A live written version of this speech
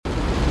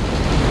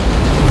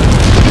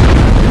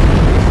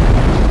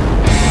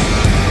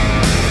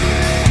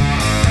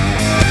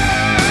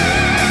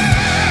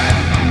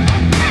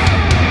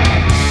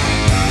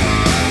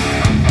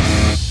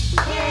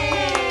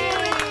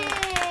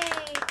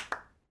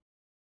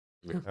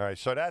Yeah. All right,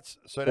 so that's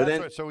So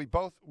then, right. So we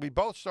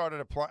both started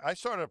applying. I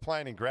started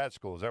applying in grad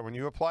school. Is that when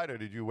you applied, or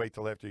did you wait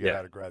till after you got yeah,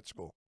 out of grad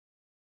school?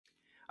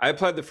 I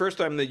applied the first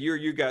time the year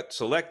you got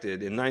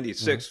selected in Hmm.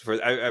 '96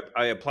 for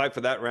I applied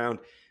for that round,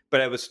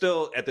 but I was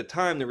still at the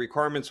time the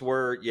requirements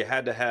were you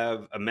had to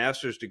have a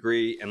master's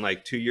degree and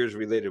like 2 years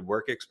related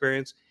work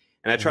experience.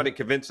 And I tried Hmm. to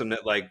convince them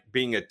that like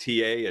being a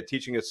TA, a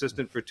teaching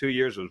assistant for 2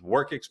 years was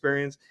work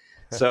experience.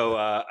 So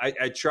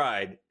I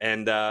tried,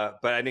 and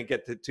but I didn't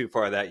get too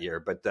far that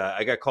year. But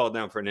I got called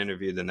down for an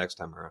interview the next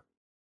time around.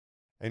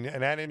 And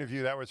that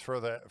interview that was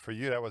for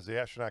you. That was the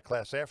astronaut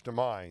class after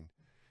mine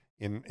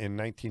in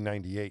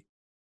 1998.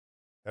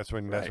 That's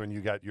Right. when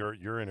you got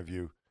your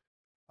interview.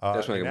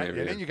 That's when I got my And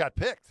interview. then you got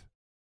picked.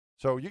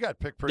 So you got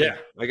picked Yeah,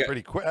 I got.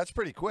 pretty quick. That's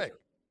pretty quick.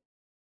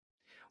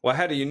 Well, I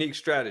had a unique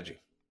strategy.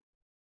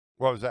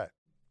 What was that?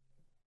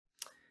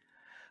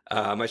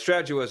 My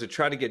strategy was to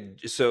try to get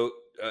so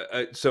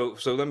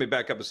let me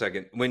back up a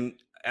second. When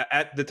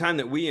at the time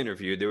that we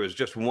interviewed, there was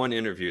just one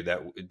interview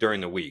that during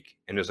the week,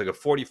 and it was like a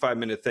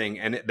 45-minute thing,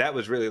 and that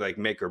was really like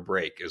make or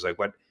break. It was like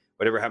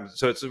whatever happens.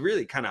 So it's a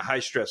really kind of high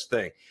stress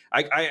thing.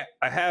 I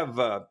have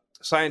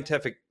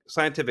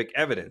scientific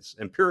evidence,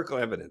 empirical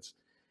evidence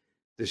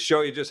to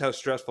show you just how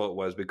stressful it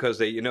was because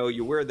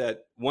you wear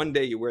that one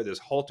day you wear this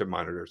Holter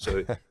monitor,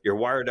 so you're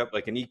wired up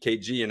like an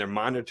EKG, and they're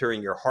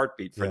monitoring your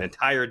heartbeat for an Yeah.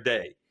 entire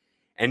day.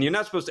 And you're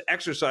not supposed to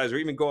exercise or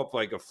even go up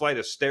like a flight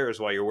of stairs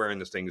while you're wearing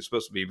this thing. You're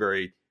supposed to be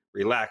very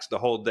relaxed the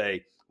whole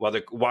day while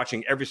they're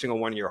watching every single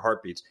one of your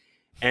heartbeats.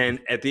 And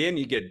at the end,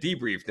 you get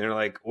debriefed, and they're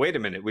like, "Wait a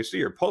minute, we see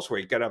your pulse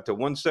rate got up to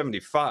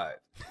 175."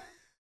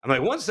 I'm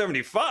like,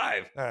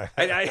 175? I'm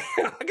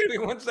gonna be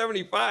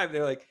 175.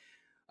 They're like,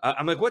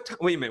 I'm like, what?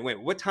 Wait a minute, wait.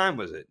 What time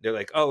was it? They're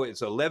like, oh,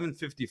 it's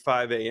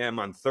 11:55 a.m.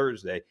 on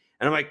Thursday,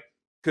 and I'm like,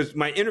 because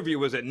my interview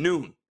was at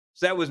noon,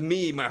 so that was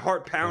me, my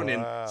heart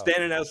pounding, Wow.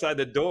 standing outside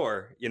the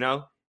door.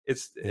 Yeah.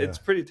 It's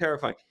pretty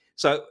terrifying.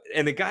 So,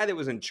 and the guy that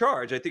was in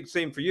charge, I think,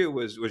 same for you,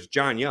 was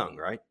John Young,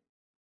 right?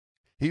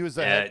 He was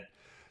the Uh, head.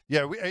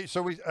 Yeah.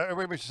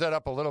 We set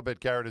up a little bit,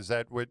 Garrett. Is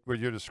that what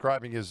you're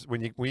describing? Is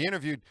when we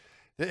interviewed,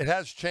 it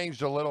has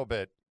changed a little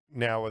bit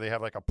now, where they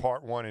have like a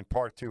part one and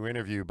part two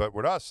interview. But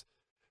with us,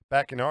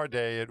 back in our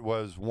day, it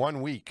was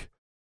 1 week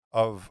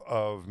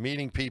of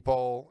meeting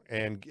people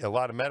and a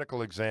lot of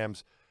medical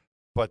exams.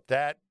 But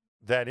that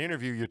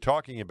interview you're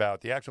talking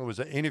about, the actual was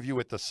an interview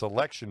with the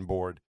selection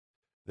board.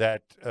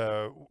 That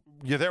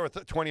you're there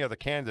with 20 other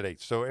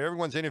candidates, so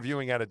everyone's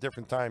interviewing at a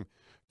different time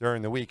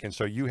during the week, and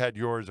so you had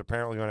yours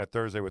apparently on a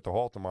Thursday with the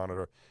Holter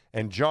monitor.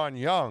 And John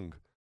Young,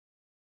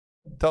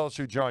 tell us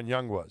who John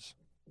Young was.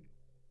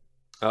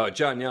 oh,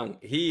 John Young,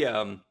 he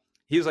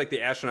was like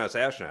the astronaut's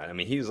astronaut. I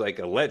mean, he's like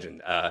a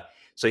legend.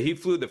 So he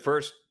flew the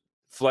first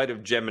flight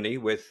of Gemini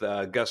with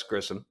Gus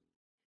Grissom.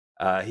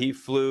 He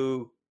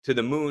flew to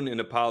the moon in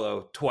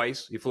Apollo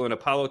twice. He flew in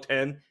Apollo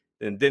 10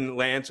 and didn't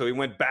land, so he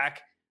went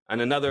back on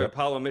another Yep.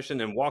 Apollo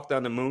mission and walked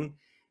on the moon.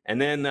 And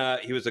then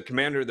he was the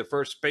commander of the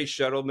first space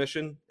shuttle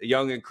mission,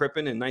 Young and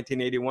Crippen, in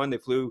 1981. They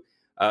flew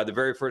the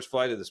very first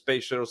flight of the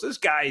space shuttle. So this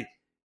guy,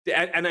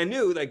 and I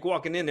knew, like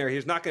walking in there, he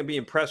was not going to be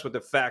impressed with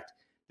the fact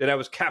that I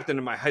was captain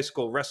of my high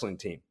school wrestling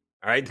team.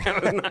 All right,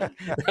 that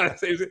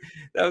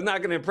was not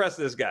going to impress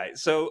this guy.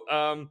 So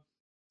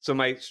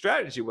my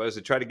strategy was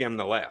to try to get him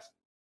to laugh.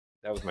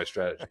 That was my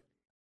strategy.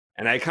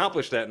 And I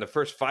accomplished that in the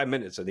first 5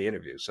 minutes of the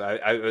interview. So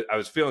I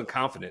was feeling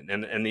confident,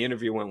 and the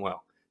interview went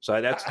well. So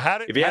that's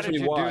if you How ask did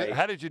me you why.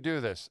 how did you do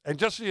this? And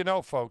just so you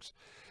know, folks,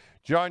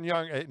 John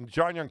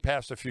Young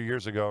passed a few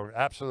years ago.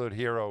 Absolute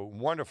hero,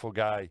 wonderful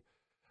guy.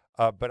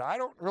 But I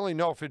don't really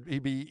know if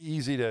he'd be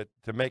easy to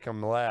make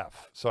him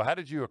laugh. So how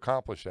did you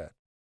accomplish that?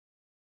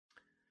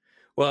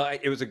 Well,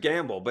 it was a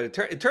gamble, but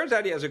it turns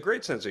out he has a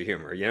great sense of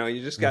humor.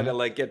 You just got Hmm. to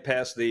like get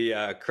past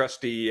the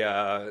crusty,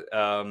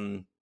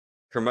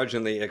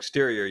 curmudgeonly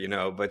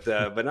exterior, but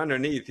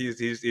underneath,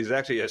 he's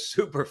actually a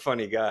super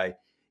funny guy.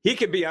 He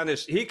could be on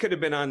this. He could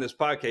have been on this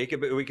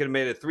podcast. We could have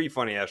made it three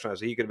funny astronauts.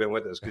 So he could have been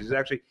with us because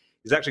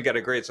he's actually got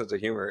a great sense of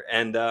humor.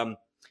 And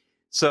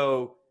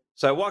so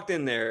I walked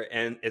in there,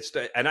 and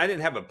and I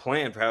didn't have a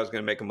plan for how I was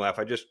going to make him laugh.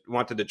 I just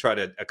wanted to try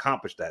to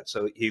accomplish that.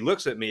 So he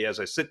looks at me as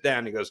I sit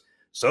down. He goes,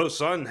 "So,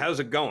 son, how's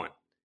it going?"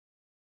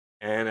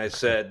 And I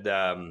said,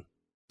 I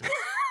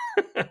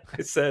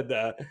said,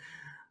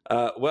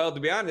 well, to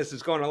be honest,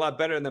 it's going a lot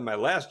better than my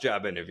last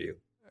job interview.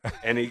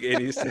 And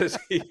he says,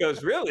 he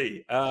goes,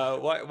 really?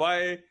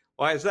 Why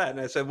is that? And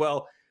I said,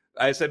 well,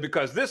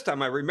 because this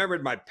time I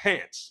remembered my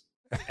pants.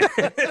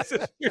 It's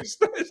a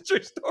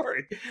true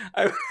story.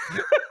 I,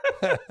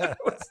 I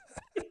was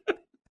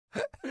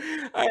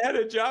I had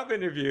a job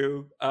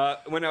interview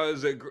when I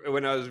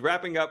was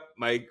wrapping up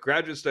my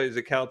graduate studies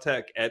at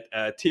Caltech at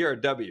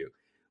TRW,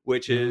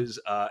 which Hmm. is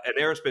an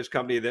aerospace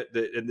company that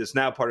is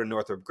now part of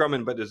Northrop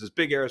Grumman, but there's this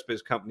big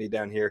aerospace company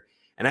down here,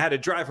 and I had to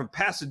drive from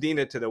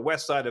Pasadena to the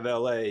west side of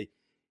LA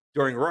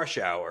during rush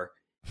hour,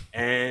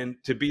 and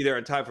to be there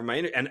in time for my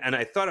interview. And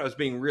I thought I was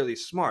being really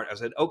smart. I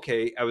said,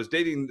 okay, I was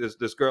dating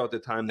this girl at the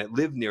time that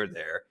lived near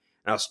there,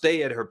 and I'll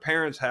stay at her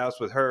parents' house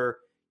with her,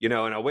 and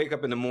I'll wake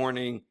up in the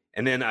morning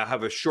and then I'll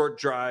have a short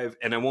drive,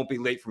 and I won't be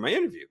late for my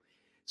interview.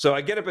 So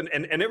I get up and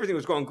everything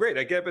was going great.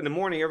 I get up in the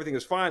morning, everything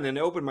was fine. And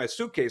I opened my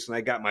suitcase and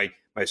I got my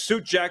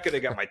suit jacket, I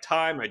got my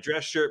tie, my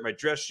dress shirt, my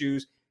dress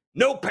shoes,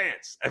 no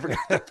pants. I forgot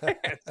the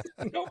pants,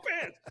 no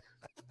pants.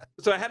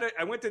 So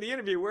I went to the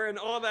interview wearing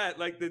all that,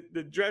 like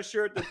the dress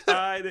shirt, the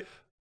tie,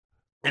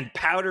 and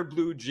powder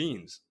blue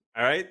jeans.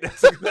 All right,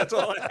 that's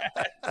all I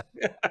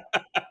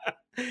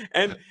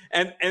had.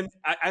 and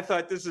I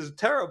thought, this is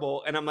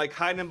terrible. And I'm like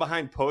hiding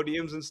behind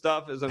podiums and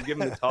stuff as I'm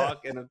giving the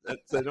talk, and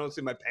so I don't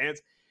see my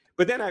pants.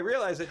 But then I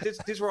realized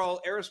that these were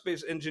all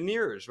aerospace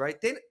engineers, right?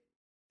 They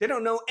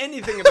don't know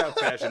anything about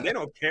fashion. They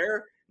don't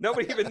care.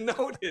 Nobody even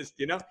noticed,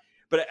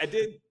 But I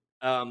did.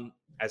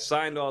 I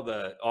signed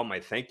all my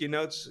thank you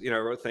notes. I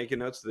wrote thank you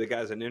notes to the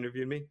guys that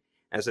interviewed me.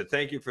 And I said,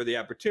 thank you for the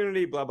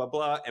opportunity, blah, blah,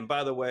 blah. And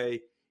by the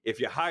way, if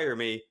you hire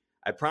me,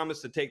 I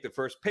promise to take the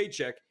first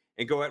paycheck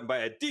and go out and buy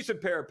a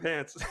decent pair of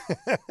pants.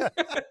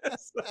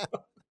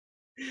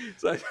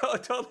 So I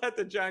told that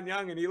to John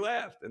Young, and he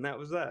laughed, and that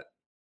was that.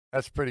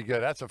 That's pretty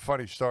good. That's a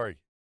funny story.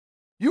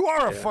 You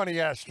are a funny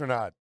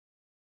astronaut.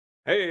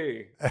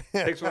 Hey,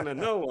 takes one to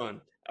know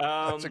one.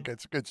 It's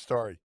a good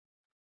story.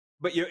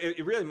 But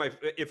it really,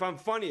 if I'm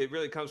funny, it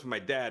really comes from my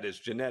dad. It's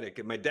genetic.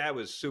 And my dad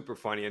was super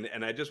funny.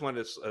 And I just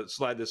wanted to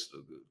slide this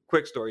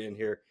quick story in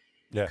here.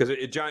 Yeah. Because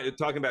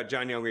talking about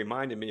John Young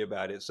reminded me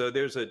about it. So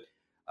there's a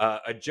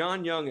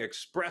John Young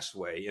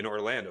Expressway in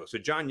Orlando. So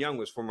John Young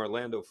was from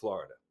Orlando,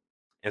 Florida.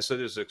 And so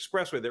there's an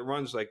expressway that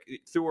runs like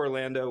through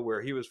Orlando,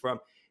 where he was from.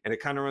 And it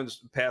kind of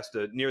runs past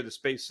near the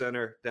Space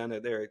Center down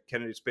there at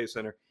Kennedy Space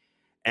Center.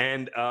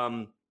 And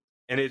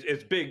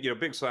it's big,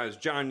 big signs,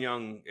 John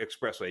Young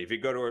Expressway. If you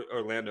go to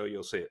Orlando,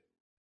 you'll see it.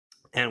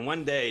 And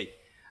one day,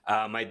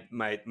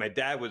 my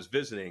dad was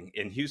visiting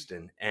in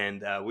Houston,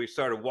 and we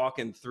started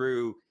walking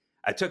through.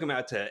 I took him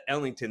out to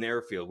Ellington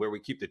Airfield, where we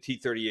keep the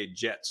T-38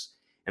 jets,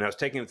 and I was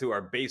taking him through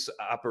our base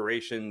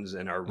operations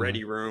and our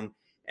ready room,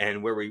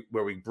 and where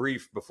we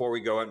brief before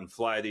we go out and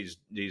fly these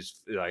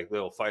like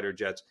little fighter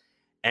jets.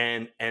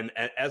 And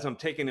as I'm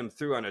taking him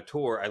through on a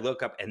tour, I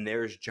look up, and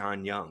there's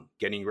John Young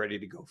getting ready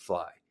to go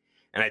fly.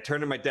 And I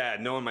turn to my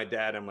dad, knowing my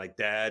dad, I'm like,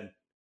 Dad,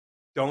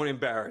 don't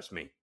embarrass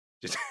me.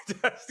 Just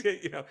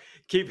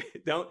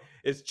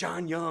it's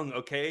John Young,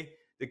 okay?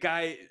 The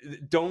guy,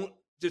 don't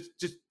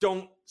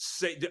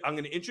say, I'm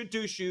going to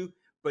introduce you,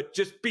 but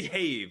just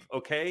behave,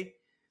 okay?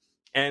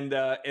 And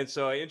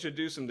so I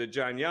introduced him to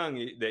John Young.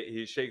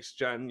 He shakes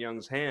John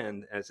Young's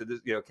hand, and I said,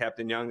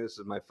 Captain Young, this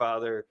is my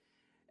father.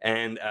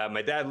 And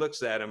my dad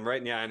looks at him right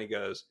in the eye, and he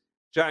goes,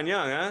 John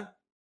Young, huh?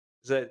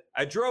 He said,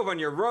 I drove on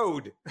your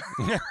road.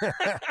 He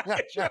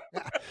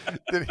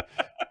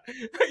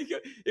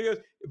goes,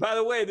 by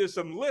the way, there's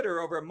some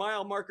litter over at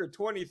mile marker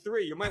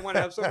 23. You might want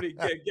to have somebody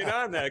get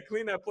on that,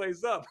 clean that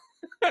place up.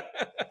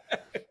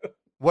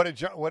 What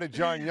did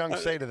John Young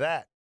say to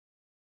that?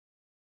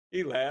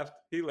 He laughed.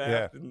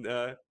 Yeah. And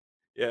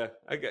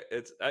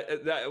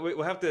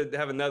we'll have to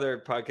have another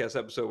podcast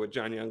episode with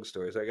John Young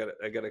stories. I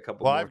got a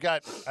couple. Well, more.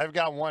 I've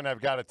got one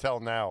I've got to tell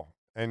now.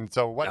 And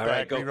so what the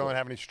heck? We don't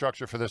have any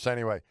structure for this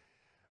anyway.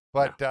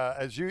 But no.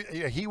 As you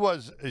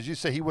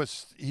say, he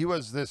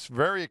was this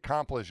very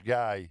accomplished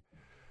guy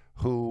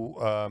who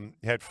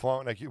had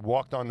flown, like he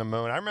walked on the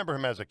moon. I remember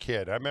him as a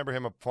kid. I remember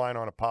him flying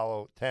on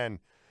Apollo 10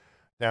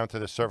 down to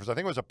the surface. I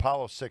think it was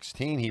Apollo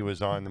 16 he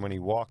was on when he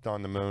walked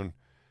on the moon.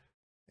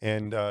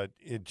 And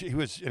he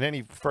was in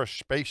any first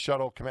space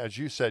shuttle, as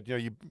you said,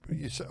 you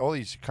all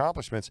these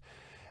accomplishments.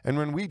 And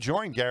when we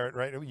joined, Garrett,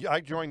 right,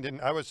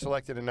 I was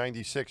selected in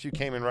 96. You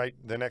came in right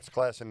the next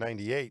class in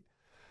 98.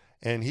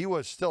 And he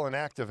was still an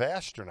active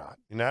astronaut.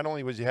 Not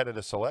only was he head of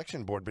the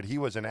selection board, but he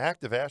was an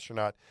active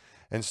astronaut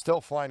and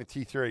still flying a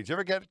T-38. Did you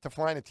ever get to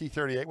flying a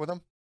T-38 with him?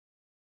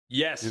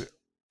 Yes.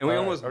 And we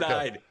almost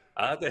died.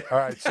 All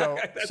right.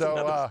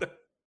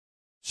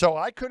 So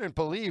I couldn't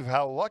believe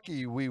how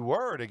lucky we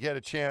were to get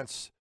a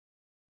chance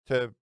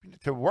to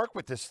work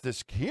with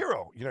this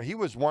hero. He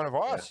was one of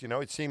us. Yeah.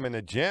 I'd see him in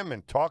the gym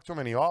and talk to him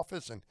in the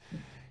office, and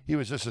he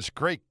was just this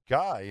great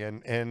guy.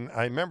 And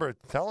I remember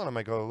telling him,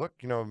 I go,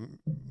 look,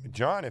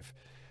 John,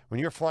 when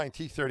you're flying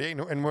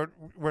T-38, and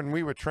when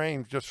we were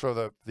trained, just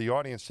for the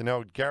audience to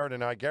know,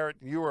 Garrett,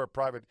 you're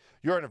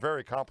a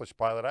very accomplished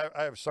pilot.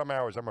 I have some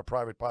hours. I'm a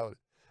private pilot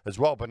as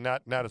well, but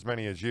not as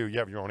many as you. You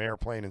have your own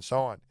airplane and so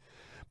on.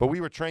 But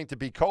we were trained to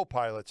be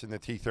co-pilots in the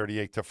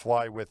T-38 to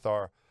fly with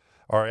our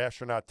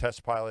astronaut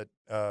test pilot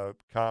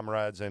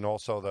comrades, and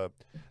also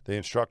the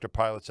instructor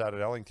pilots out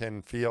at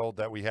Ellington Field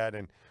that we had.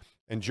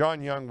 And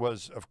John Young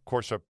was, of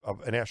course,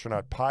 an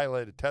astronaut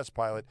pilot, a test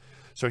pilot.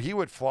 So he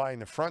would fly in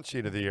the front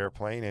seat of the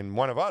airplane, and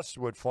one of us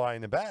would fly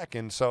in the back.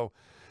 And so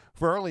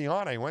early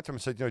on, I went to him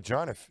and said,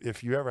 John,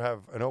 if you ever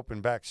have an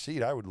open back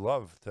seat, I would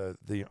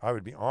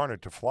be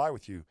honored to fly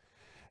with you.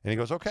 And he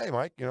goes, okay,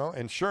 Mike,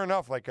 And sure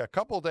enough, like a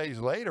couple of days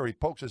later, he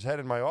pokes his head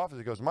in my office.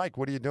 He goes, Mike,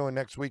 what are you doing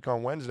next week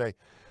on Wednesday?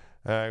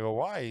 And I go,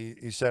 why?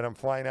 He said, I'm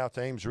flying out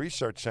to Ames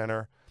Research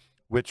Center,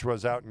 which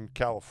was out in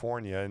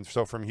California. And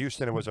so from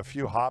Houston, it was a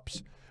few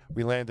hops.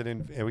 We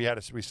landed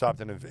we stopped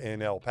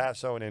in El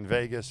Paso and in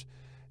Vegas,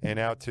 and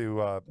out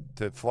to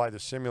fly the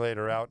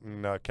simulator out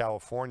in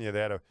California. They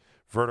had a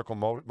vertical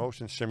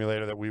motion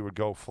simulator that we would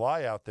go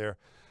fly out there.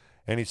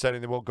 And he said,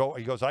 and we'll go.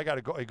 He goes, I got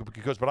to go. He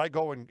goes, but I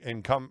go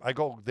and come. I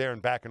go there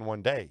and back in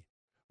one day,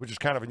 which is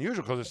kind of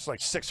unusual because it's like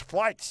 6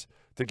 flights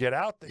to get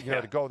out,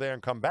 to go there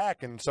and come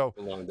back. And so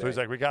he's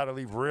like, we got to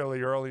leave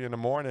really early in the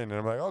morning. And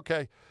I'm like,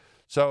 okay.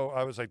 So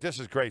I was like, this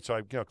is great. So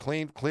I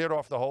cleared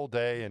off the whole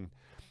day and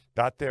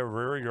got there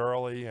very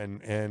early.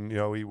 And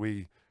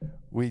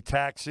we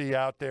taxi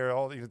out there.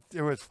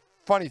 It was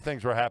funny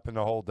things were happening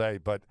the whole day,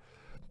 but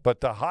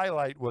the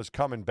highlight was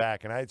coming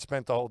back. And I had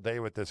spent the whole day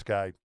with this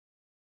guy.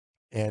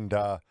 And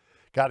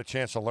got a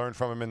chance to learn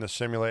from him in the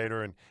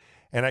simulator,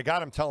 and I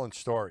got him telling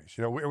stories.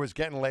 It was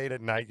getting late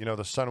at night.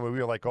 The sun. We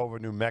were like over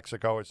New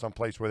Mexico or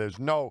someplace where there's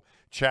no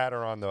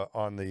chatter on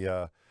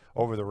the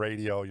over the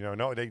radio.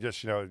 No, they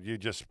just you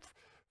just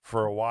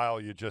for a while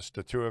you just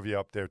the two of you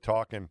up there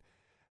talking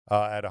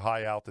at a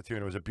high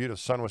altitude. It was a beautiful.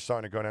 Sun was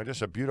starting to go down.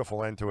 Just a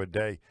beautiful end to a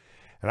day,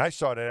 and I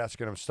started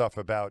asking him stuff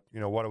about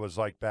what it was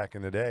like back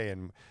in the day,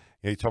 and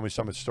he told me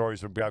some of the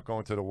stories about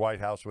going to the White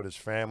House with his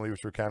family,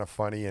 which were kind of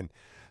funny, and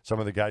some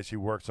of the guys he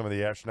worked, some of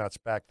the astronauts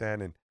back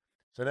then. And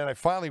so then I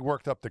finally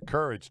worked up the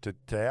courage to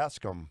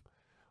ask him,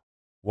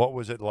 what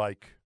was it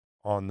like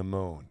on the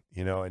moon?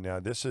 And now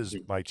this is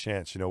my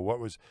chance.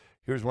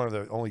 Here's one of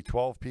the only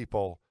 12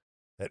 people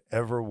that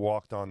ever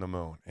walked on the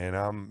moon. And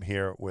I'm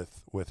here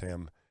with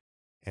him.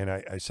 And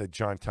I said,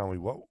 John, tell me,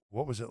 what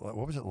was it like?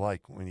 What was it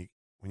like when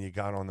you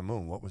got on the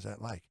moon? What was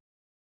that like?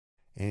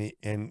 And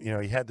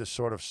he had this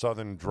sort of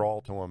southern drawl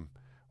to him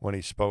when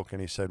he spoke.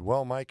 And he said,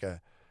 well, Mike,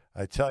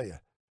 I tell you,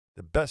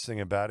 the best thing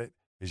about it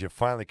is you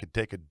finally could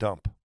take a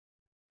dump.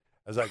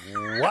 I was like,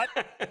 what?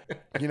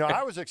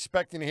 I was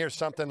expecting to hear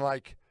something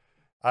like,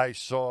 I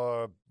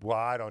saw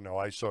God.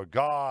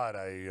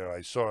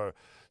 I saw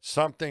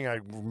something. I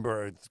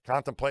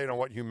contemplated on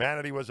what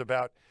humanity was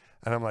about.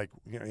 And I'm like,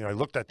 I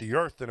looked at the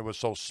earth and it was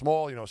so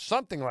small,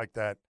 something like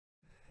that.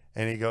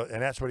 And he goes,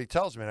 and that's what he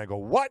tells me. And I go,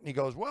 what? And he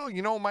goes, well,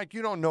 Mike,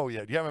 you don't know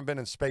yet. You haven't been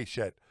in space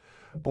yet.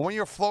 But when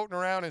you're floating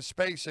around in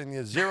space and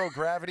you're zero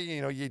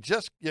gravity,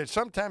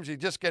 sometimes you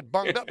just get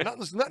bunged up.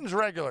 Nothing's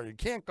regular. You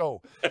can't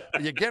go.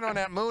 You get on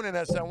that moon and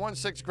that's that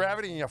 1/6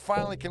 gravity, and you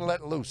finally can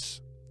let loose.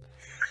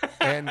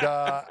 And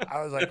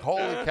I was like,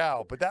 holy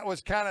cow! But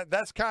that's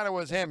kind of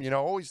was him.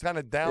 Always kind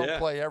of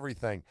downplay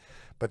everything.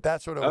 But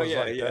that's what it was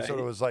like. That's what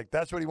it was like.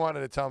 That's what he wanted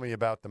to tell me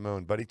about the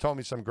moon. But he told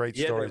me some great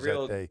stories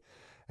that day.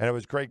 And it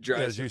was great,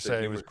 as you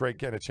say, it was great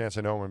getting a chance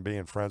to know him, and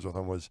being friends with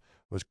him was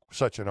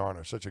such an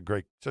honor. Such a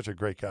great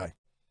guy.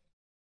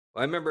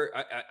 Well, I remember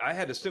I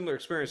had a similar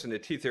experience in the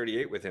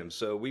T-38 with him.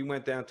 So we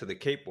went down to the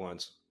Cape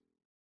once,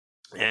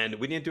 and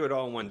we didn't do it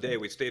all in one day.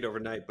 We stayed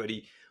overnight, but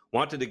he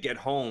wanted to get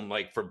home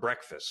like for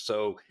breakfast.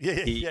 So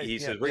he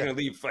says, we're going to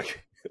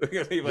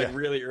leave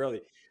really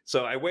early.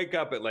 So I wake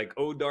up at like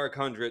dark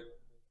 100.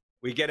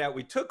 We get out,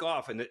 we took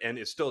off, and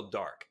it's still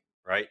dark.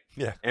 Right.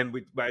 Yeah. And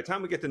by the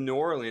time we get to New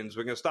Orleans,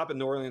 we're going to stop at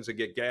New Orleans and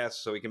get gas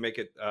so we can make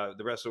it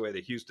the rest of the way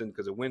to Houston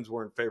because the winds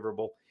weren't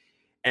favorable.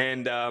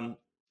 And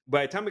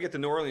by the time we get to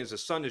New Orleans, the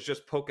sun is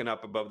just poking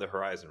up above the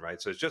horizon.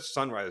 Right. So it's just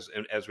sunrise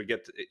as we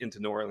get into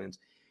New Orleans.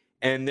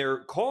 And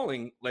they're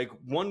calling like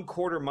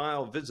 1/4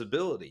 mile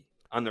visibility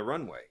on the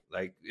runway,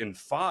 like in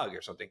fog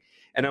or something.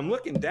 And I'm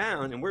looking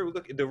down, and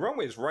the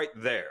runway is right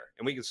there,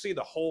 and we can see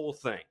the whole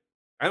thing.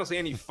 I don't see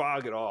any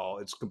fog at all.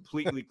 It's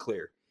completely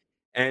clear.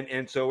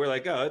 And so we're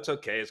like, oh, it's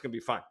okay. It's going to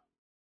be fine.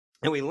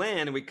 And we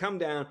land and we come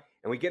down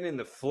and we get in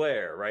the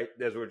flare, right,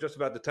 as we're just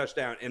about to touch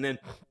down. And then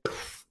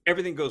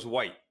everything goes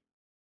white.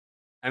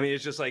 I mean,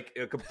 it's just like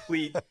a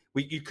complete,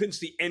 you couldn't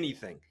see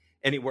anything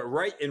anywhere,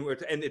 right? And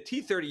the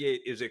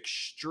T-38 is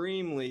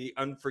extremely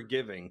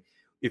unforgiving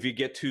if you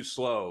get too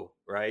slow,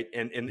 right?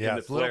 And in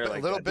the flare,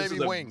 little baby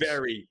wings.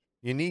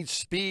 You need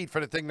speed for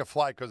the thing to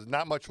fly because there's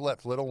not much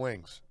left. Little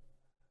wings.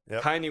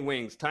 Yep. Tiny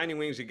wings.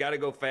 You got to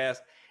go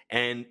fast.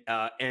 And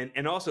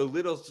also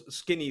little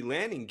skinny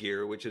landing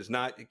gear, which is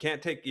not, you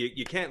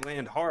can't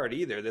land hard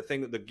either.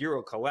 The gear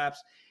will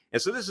collapse.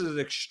 And so this is an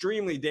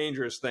extremely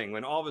dangerous thing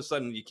when all of a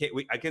sudden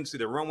I can't see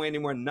the runway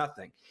anymore,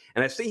 nothing.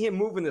 And I see him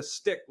moving the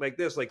stick like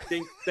this, like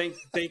think,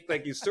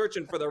 like he's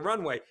searching for the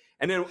runway.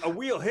 And then a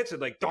wheel hits it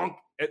like donk.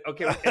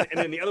 Okay. And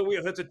then the other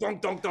wheel hits it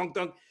donk, donk, donk,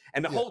 donk.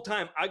 And the whole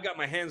time I got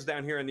my hands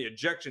down here in the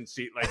ejection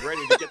seat, like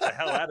ready to get the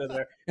hell out of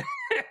there.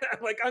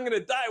 I'm like, I'm going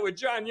to die with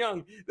John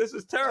Young. This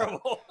is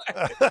terrible.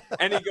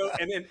 And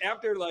then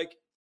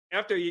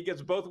after he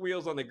gets both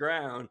wheels on the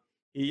ground,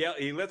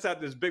 he lets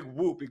out this big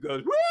whoop. He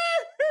goes,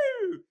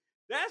 woo-hoo!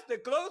 That's the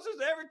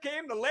closest I ever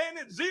came to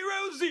landing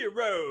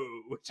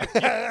 0-0, which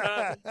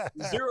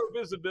is zero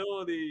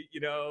visibility,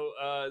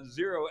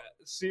 zero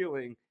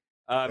ceiling.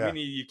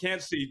 Meaning you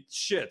can't see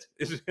shit,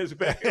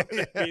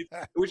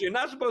 which you're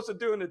not supposed to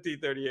do in the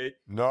T-38.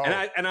 No.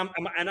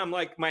 And I'm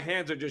like, my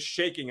hands are just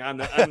shaking on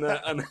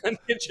the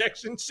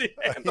ejection seat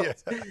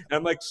handles. Yeah. And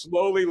I'm like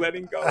slowly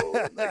letting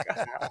go.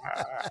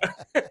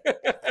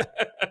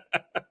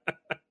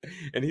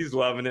 And he's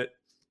loving it.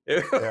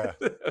 It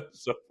was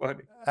so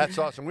funny. That's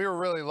awesome. We were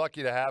really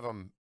lucky to have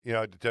him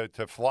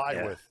to fly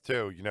Yeah. with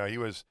too.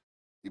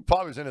 He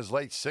probably was in his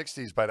late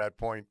 60s by that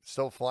point,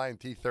 still flying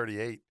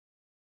T-38.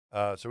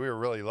 So we were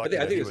really lucky I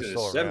that think he it was was in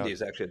still his around.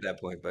 70s actually at that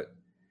point, but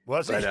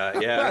Was he? yeah,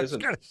 I it was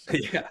was gonna say,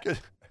 yeah,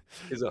 'cause-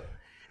 he's a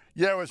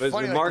yeah, it was but it's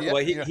funny. Like remarkable.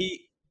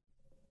 the,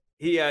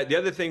 He the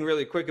other thing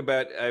really quick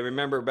about I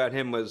remember about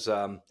him was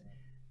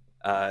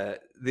I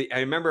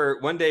remember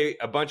one day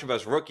a bunch of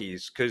us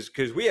rookies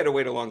because we had to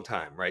wait a long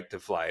time, right, to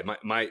fly.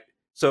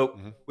 So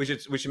Mhm. we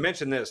should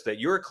mention this, that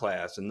your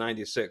class in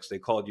 '96, they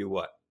called you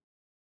what?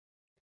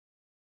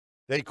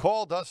 They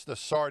called us the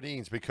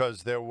sardines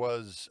because we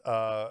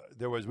were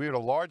the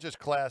largest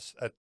class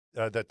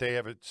that they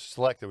ever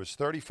selected. It was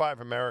 35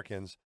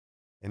 Americans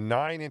and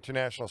 9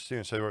 international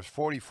students. So there was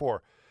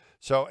 44.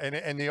 So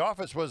and the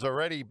office was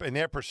already, in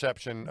their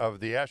perception of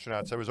the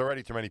astronauts, there was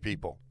already too many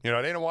people. They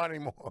don't want any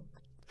more.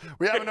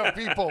 We have enough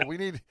people.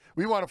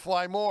 We want to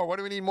fly more. What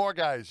do we need more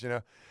guys?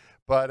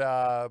 But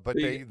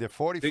the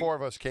 44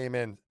 of us came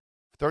in,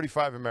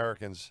 35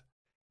 Americans.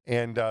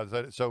 And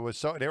so it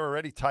was they were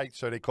already tight,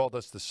 so they called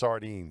us the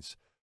sardines.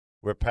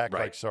 We're packed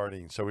like Right.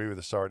 sardines, so we were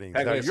the sardines.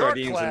 Packed Now like your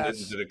sardines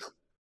class,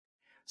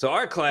 so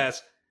our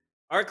class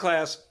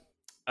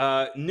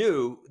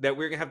knew that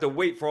we were gonna have to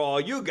wait for all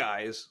you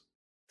guys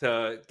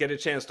to get a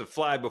chance to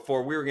fly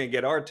before we were gonna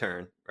get our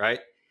turn, right?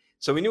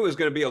 So we knew it was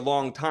gonna be a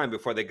long time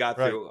before they got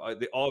Right. through.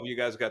 All of you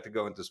guys got to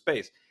go into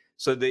space.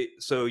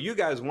 So you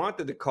guys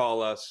wanted to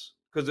call us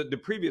because the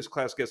previous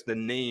class gets the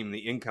name, the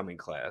incoming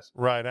class,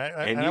 right?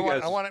 and I you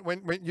want guys. it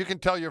when you can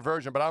tell your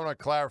version, but I want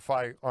to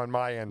clarify on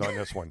my end on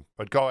this one.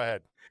 But go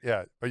ahead.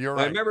 Yeah, but you're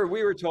I right. remember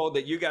we were told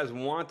that you guys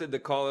wanted to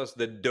call us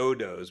the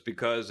dodos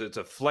because it's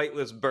a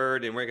flightless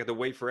bird and we're going to have to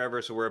wait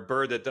forever. So we're a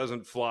bird that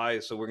doesn't fly.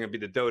 So we're going to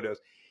be the dodos.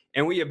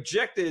 And we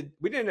objected.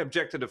 We didn't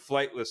object to the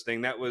flightless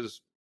thing. That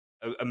was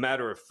a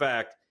matter of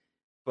fact.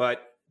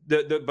 But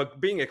but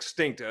being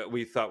extinct,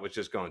 we thought was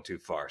just going too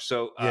far.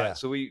 So Yeah.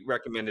 so we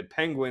recommended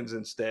penguins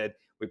instead.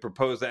 We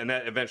proposed that, and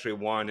that eventually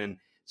won. And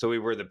so we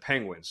were the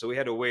penguins. So we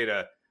had to wait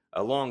a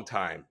long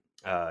time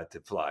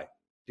to fly. Do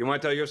you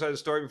want to tell your side of the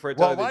story before I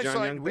tell you the my John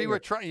side, Young we thing, were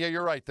trying. Yeah,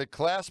 you're right. The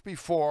class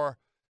before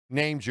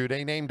named you.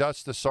 They named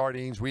us the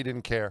sardines. We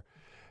didn't care.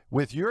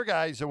 With your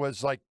guys, it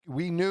was like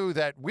we knew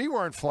that we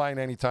weren't flying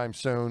anytime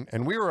soon,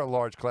 and we were a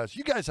large class.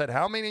 You guys had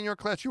how many in your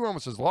class? You were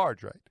almost as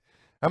large, right?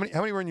 How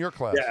many were in your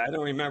class? Yeah, I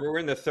don't remember. We're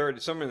in the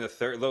third, somewhere in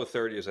the low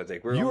 30s, I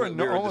think. You were we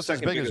were almost the as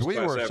second big as biggest we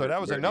class were, so ever that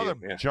was compared to another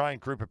you, yeah.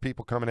 giant group of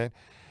people coming in.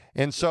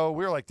 And so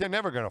we were like, they're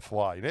never going to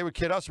fly. They would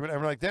kid us, and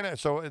we're like,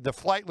 so the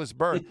flightless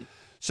bird.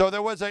 So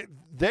there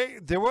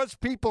was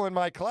people in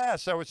my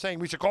class that were saying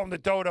we should call them the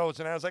dodos,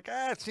 and I was like,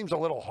 it seems a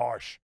little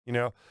harsh,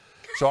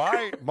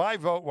 So my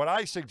vote, what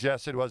I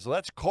suggested was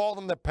let's call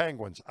them the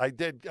penguins. I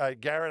did,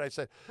 Garrett. I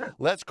said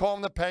let's call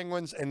them the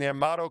penguins, and their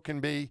motto can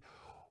be,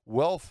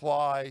 "We'll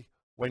fly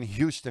when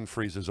Houston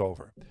freezes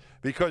over,"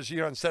 because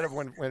instead of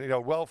when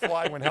we'll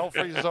fly when hell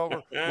freezes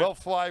over, we'll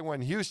fly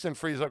when Houston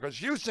freezes over, because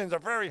Houston's a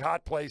very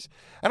hot place,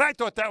 and I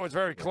thought that was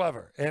very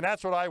clever, and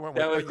that's what I went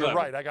with. That was But you're clever.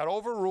 right, I got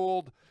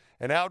overruled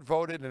and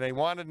outvoted, and they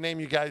wanted to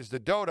name you guys the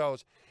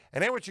dodos,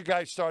 and then what you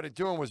guys started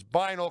doing was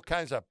buying all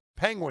kinds of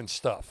penguin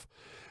stuff.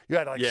 You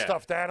had Yeah.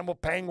 stuffed animal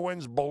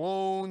penguins,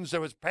 balloons.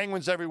 There was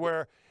penguins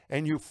everywhere,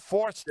 and you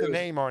forced the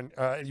name on.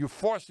 You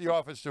forced the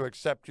office to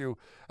accept you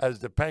as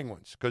the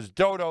penguins because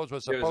dodos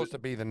was supposed to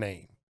be the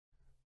name.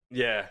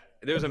 Yeah,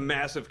 there was a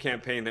massive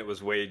campaign that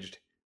was waged.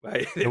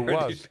 Right? It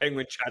was. These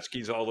penguin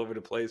tchotchkes all over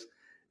the place.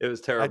 It was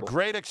At terrible.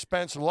 great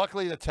expense.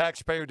 Luckily, the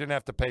taxpayer didn't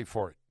have to pay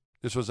for it.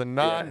 This was a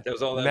that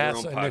was all out of their own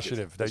non-NASA pockets.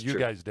 initiative That's that you true.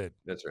 guys did.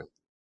 That's right.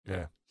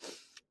 Yeah.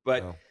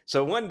 But Oh.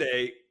 so one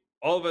day,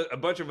 a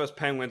bunch of us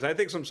penguins, I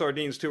think some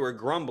sardines too, were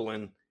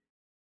grumbling,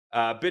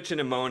 bitching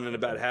and moaning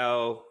about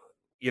how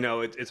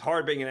it's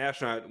hard being an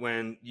astronaut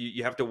when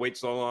you have to wait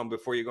so long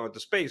before you go into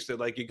space. So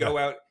like you go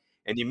out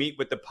and you meet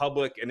with the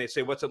public, and they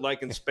say, "What's it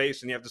like in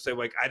space?" And you have to say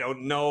like, "I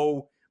don't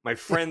know. My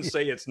friends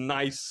say it's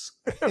nice."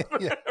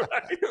 Yeah.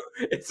 Right?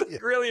 It's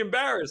really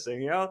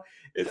embarrassing,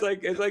 It's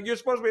like you're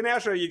supposed to be an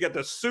astronaut. You got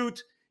the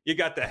suit, you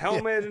got the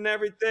helmet and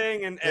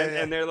everything, and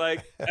they're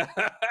like,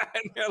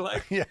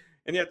 Yeah.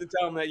 and you have to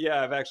tell them that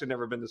I've actually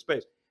never been to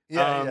space.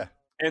 Yeah.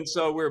 And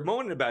so we're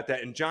moaning about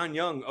that, and John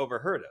Young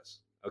overheard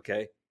us.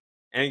 Okay,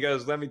 and he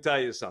goes, "Let me tell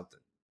you something.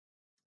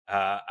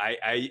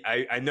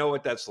 I know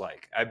what that's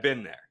like. I've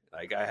been there.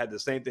 Like I had the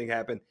same thing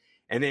happen,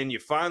 and then you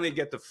finally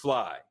get to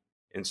fly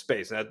in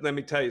space. Now, let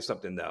me tell you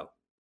something though.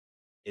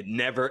 It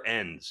never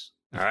ends.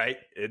 All right,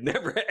 it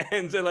never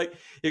ends. And like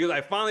he goes,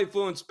 I finally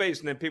flew in space,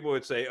 and then people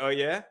would say, 'Oh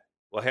yeah,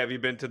 well, have you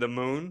been to the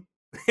moon?'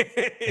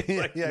 He's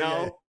like,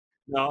 no,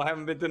 I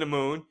haven't been to the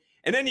moon."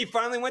 And then he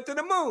finally went to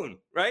the moon,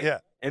 right? Yeah.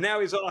 And now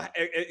he's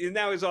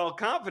all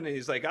confident.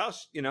 He's like,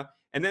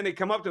 And then they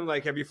come up to him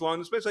like, "Have you flown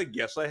in space?" Like,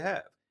 "Yes, I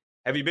have."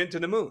 "Have you been to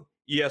the moon?"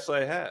 "Yes,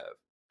 I have."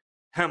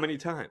 "How many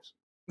times?"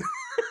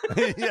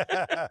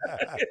 Yeah.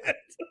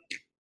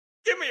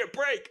 Give me a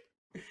break.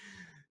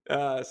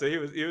 So he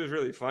was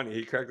really funny.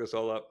 He cracked us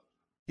all up.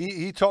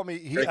 He told me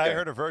Great I guy.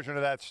 heard a version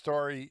of that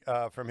story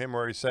from him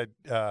where he said,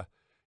 "Yeah,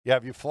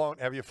 have you flown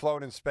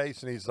in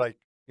space?" And he's like,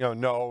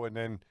 no, and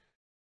then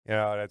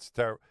that's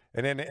terrible.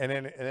 And then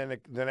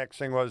the next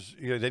thing was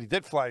that he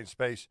did fly in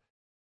space.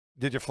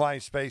 Did you fly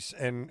in space?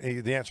 And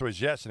the answer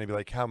was yes. And he'd be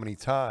like, how many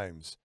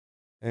times?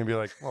 And he'd be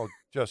like, well,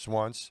 just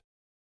once.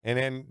 And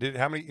then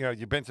how many?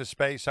 You've been to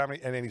space? How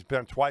many? And then he's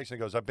been twice. And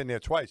he goes, I've been there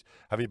twice.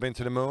 Have you been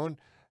to the moon?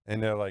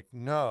 And they're like,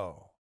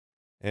 no.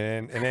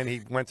 And then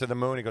he went to the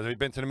moon. He goes, have you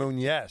been to the moon?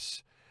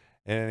 Yes.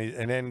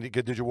 And then he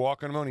goes, did you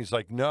walk on the moon? He's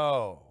like,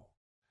 no.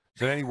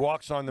 So then he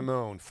walks on the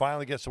moon.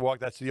 Finally gets to walk.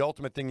 That's the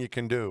ultimate thing you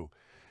can do.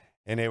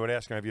 And they would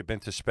ask him, have you been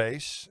to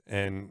space?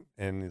 And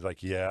he's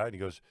like, yeah. And he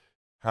goes,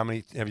 how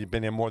many? Have you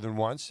been there more than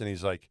once? And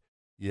he's like,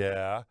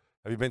 yeah.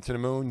 Have you been to the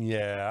moon?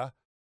 Yeah.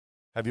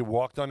 Have you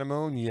walked on the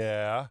moon?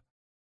 Yeah.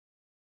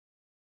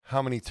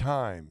 How many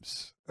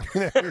times?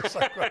 It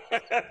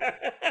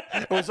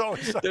was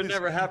always They're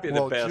never happy.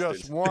 Well, the bastards.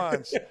 just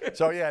once.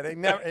 So yeah, it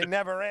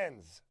never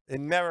ends.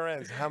 It never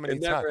ends. How many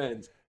times? It never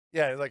ends.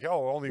 Yeah, like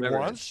only Never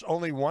once.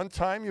 Only one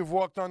time you've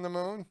walked on the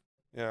moon.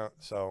 Yeah.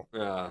 So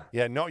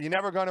yeah, no, you're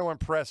never going to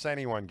impress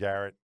anyone,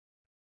 Garrett.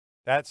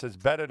 It's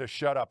better to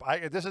shut up.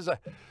 This is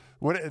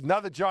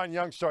another John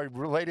Young story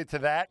related to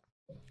that.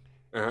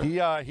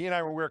 Uh-huh. He and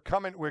I were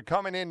coming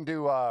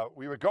into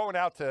we were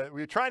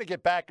trying to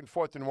get back and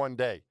forth in one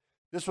day.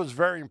 This was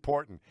very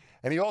important.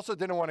 And he also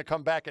didn't want to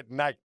come back at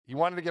night. He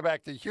wanted to get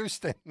back to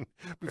Houston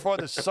before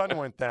the sun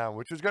went down,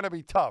 which was going to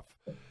be tough.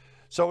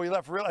 So we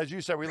left as you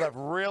said, we left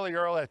really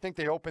early. I think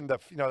they opened I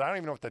don't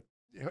even know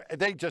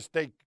if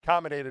they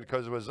accommodated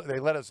because they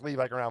let us leave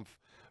like around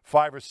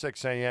 5 or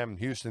 6 a.m.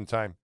 Houston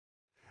time.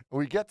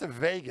 We get to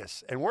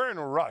Vegas and we're in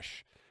a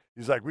rush.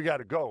 He's like, we got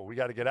to go. We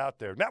got to get out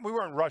there. We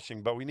weren't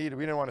rushing, but we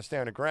didn't want to stay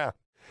on the ground.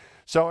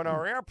 So in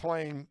our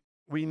airplane,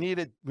 we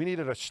needed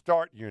a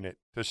start unit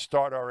to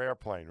start our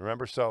airplane.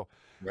 Remember? So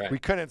we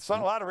couldn't. A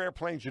lot of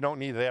airplanes you don't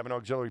need. They have an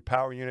auxiliary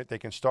power unit. They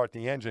can start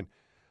the engine.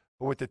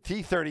 But with the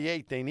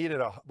T-38, they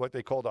needed what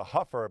they called a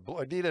huffer.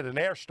 It needed an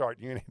air start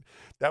unit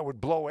that would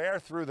blow air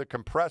through the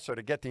compressor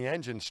to get the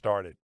engine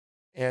started.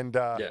 And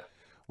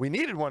we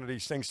needed one of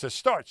these things to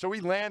start. So we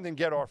land and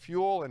get our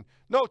fuel, and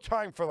no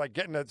time for like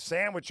getting a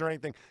sandwich or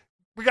anything.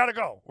 We got to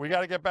go. We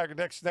got to get back.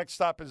 Next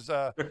stop is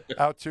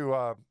out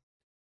to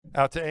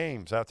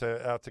Ames, out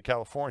to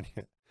California.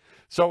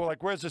 So we're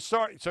like, where's the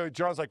start? So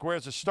John's like,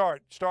 where's the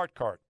start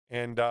cart?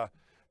 And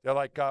they're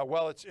like,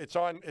 well,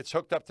 it's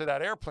hooked up to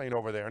that airplane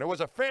over there. And it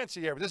was a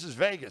fancy airplane. This is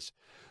Vegas.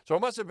 So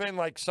it must have been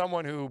like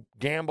someone who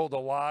gambled a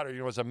lot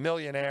or was a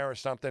millionaire or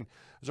something.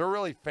 It was a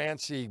really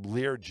fancy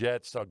Lear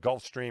jets, a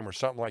Gulfstream or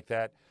something like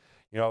that.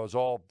 It was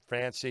all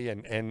fancy.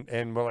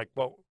 And we're like,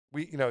 well,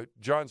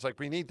 John's like,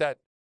 we need that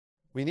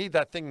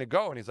thing to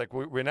go. And he's like,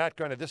 we're not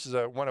going to, this is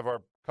one of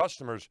our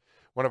customers,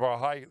 one of our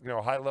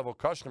high level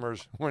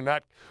customers. We're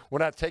not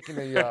taking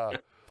the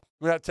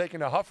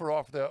huffer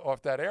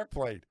off that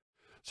airplane.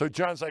 So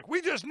John's like,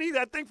 we just need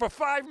that thing for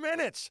 5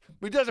 minutes.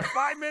 We just in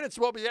 5 minutes,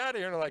 we'll be out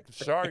of here. And I'm like,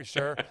 sorry,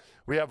 sir,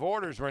 we have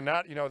orders. We're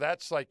not,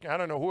 that's like, I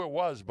don't know who it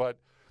was, but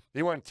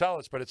he wouldn't tell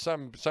us. But it's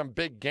some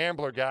big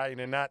gambler guy, and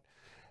they're not.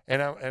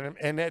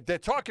 And they're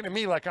talking to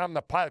me like I'm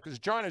the pilot, because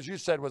John, as you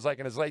said, was like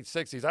in his late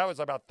 60s. I was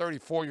about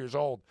 34 years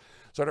old.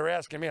 So they're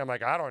asking me. I'm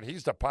like,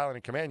 he's the pilot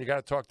in command. You got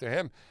to talk to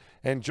him.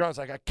 And John's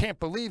like, I can't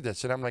believe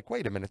this. And I'm like,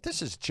 wait a minute.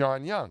 This is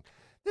John Young.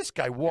 This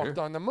guy walked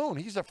on the moon.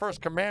 He's the first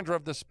commander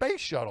of the space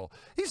shuttle.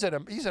 He's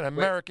an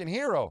American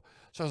hero.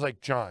 So I was like,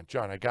 John,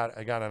 I got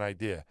an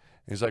idea.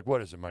 And he's like,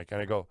 what is it, Mike?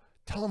 And I go,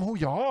 tell him who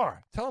you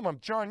are. Tell him I'm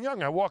John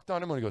Young. I walked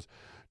on the moon. He goes,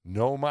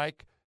 no,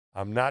 Mike,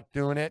 I'm not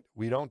doing it.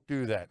 We don't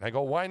do that. And I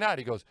go, why not?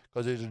 He goes,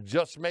 because it'll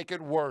just make it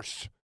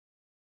worse.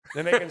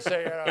 Then they can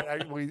say,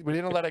 we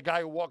didn't let a guy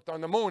who walked on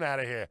the moon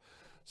out of here.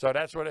 So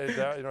that's what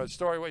the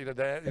story.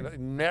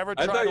 Never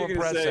try to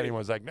impress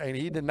anyone. It's like, and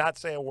he did not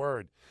say a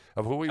word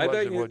of who he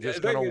was. We're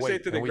just going to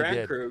wait. To the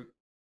ground crew,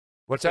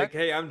 what's that? Like,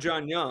 hey, I'm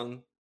John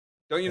Young.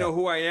 Don't you know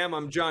who I am?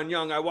 I'm John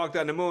Young. I walked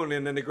on the moon,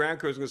 and then the ground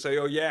crew is going to say,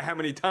 oh yeah, how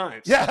many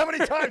times? Yeah, how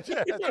many times?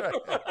 Yeah, that's right.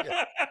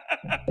 Yeah.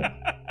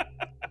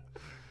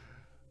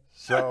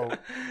 So,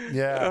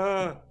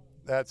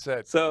 that's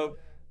it. So,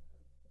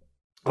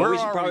 we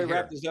should probably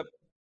wrap this up.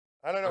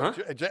 I don't know.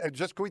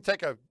 Just can we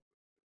take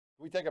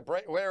a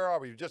break? Where are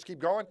we? Just keep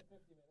going?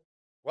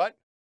 What?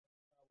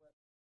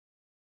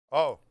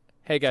 Oh.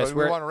 Hey, guys. So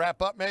we want to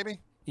wrap up, maybe?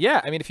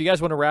 Yeah. I mean, if you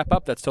guys want to wrap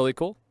up, that's totally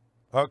cool.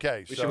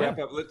 Okay. We should wrap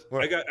up.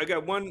 I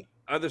got one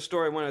other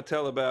story I want to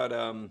tell about,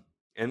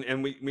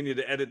 and we need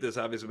to edit this,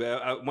 obviously.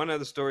 But one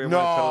other story I want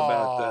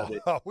to tell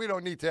about. We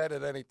don't need to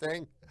edit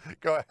anything.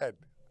 Go ahead.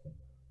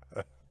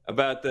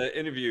 About the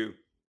interview.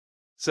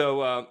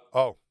 So,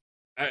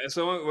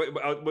 so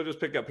we'll just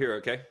pick up here,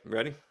 okay?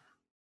 Ready?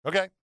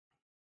 Okay.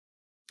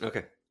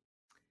 Okay.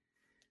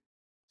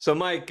 So,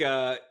 Mike,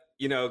 going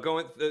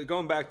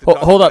back to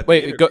hold up,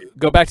 wait,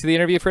 go back to the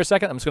interview for a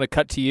second. I'm just going to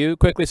cut to you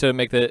quickly so it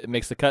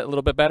makes the cut a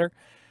little bit better,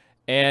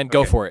 and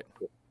go for it.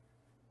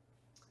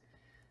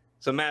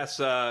 So, Mass,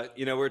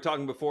 we were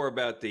talking before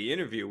about the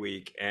interview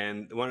week,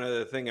 and one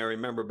other thing I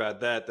remember about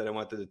that I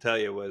wanted to tell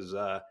you was,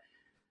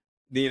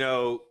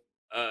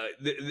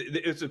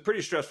 it's a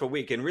pretty stressful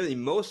week, and really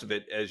most of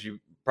it, as you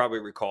probably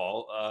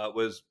recall,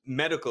 was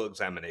medical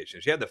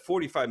examinations. You had the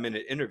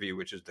 45-minute interview,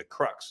 which is the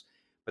crux.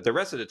 But the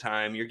rest of the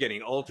time, you're getting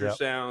Yep.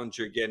 ultrasounds,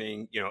 you're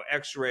getting,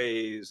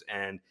 X-rays,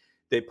 and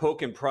they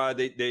poke and prod.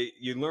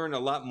 You learn a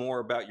lot more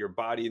about your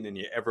body than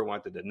you ever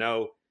wanted to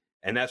know,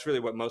 and that's really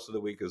what most of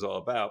the week is all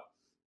about.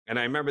 And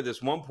I remember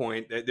this one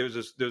point.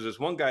 There's this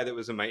one guy that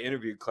was in my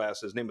interview class.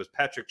 His name was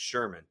Patrick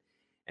Sherman,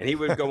 and he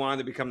would go on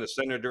to become the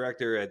center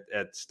director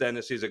at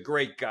Stennis. He's a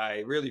great guy,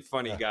 really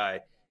funny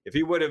guy.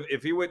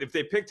 If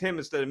they picked him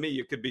instead of me,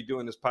 you could be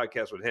doing this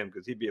podcast with him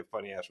because he'd be a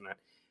funny astronaut.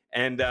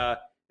 And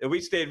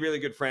we stayed really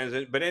good friends.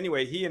 But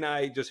anyway, he and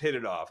I just hit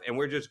it off, and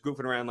we're just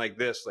goofing around like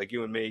this, like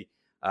you and me,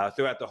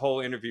 throughout the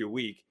whole interview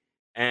week.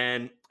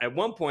 And at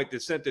one point, they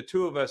sent the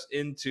two of us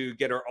in to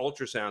get our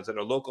ultrasounds at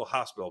a local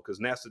hospital because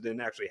NASA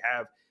didn't actually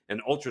have an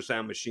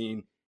ultrasound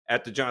machine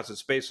at the Johnson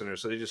Space Center.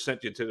 So they just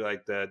sent you to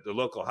the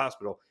local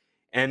hospital.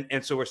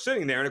 And so we're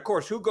sitting there. And of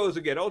course, who goes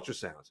to get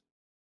ultrasounds?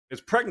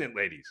 It's pregnant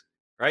ladies,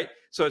 right?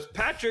 So it's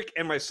Patrick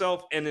and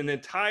myself and an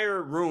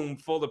entire room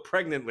full of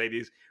pregnant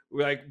ladies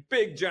with like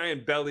big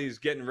giant bellies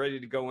getting ready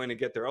to go in and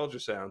get their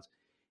ultrasounds.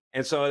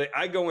 And so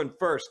I go in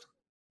first.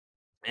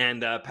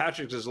 And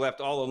Patrick is left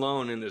all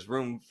alone in this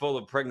room full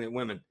of pregnant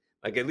women,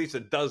 like at least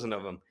a dozen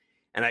of them.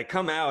 And I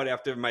come out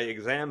after my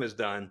exam is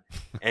done,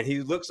 and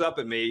he looks up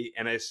at me,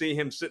 and I see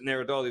him sitting there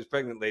with all these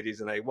pregnant ladies.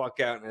 And I walk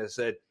out,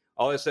 and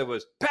all I said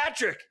was,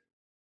 "Patrick,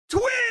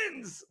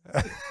 twins!"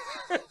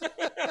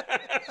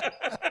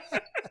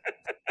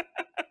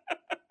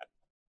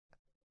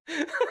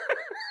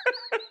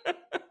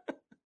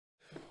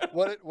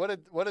 What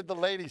did the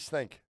ladies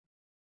think?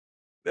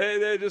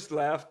 They just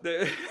laughed.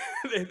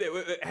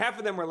 Half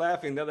of them were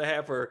laughing. The other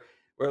half were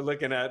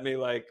looking at me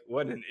like,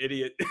 "What an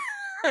idiot!"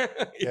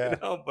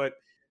 But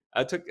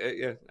I took.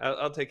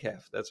 I'll take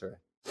half. That's all right.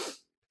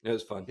 It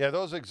was fun. Yeah,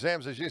 those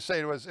exams, as you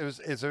say,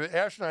 it's an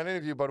astronaut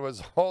interview, but it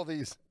was all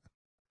these.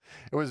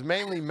 It was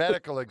mainly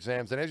medical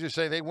exams, and as you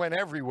say, they went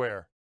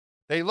everywhere.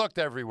 They looked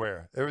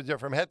everywhere. They were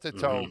from head to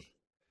toe,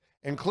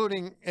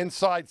 including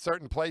inside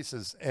certain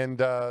places. And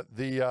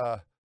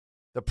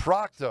the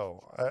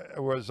procto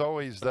was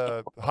always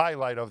the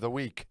highlight of the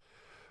week,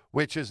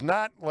 which is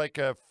not like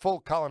a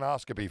full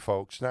colonoscopy,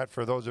 folks. Not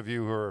for those of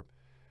you who are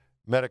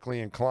medically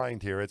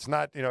inclined here. It's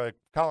not, a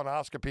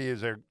colonoscopy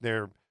is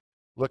they're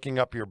looking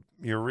up your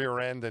rear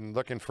end and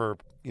looking for,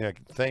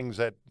 things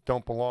that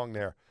don't belong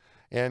there.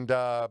 And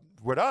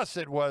with us,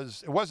 it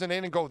wasn't,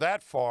 they didn't go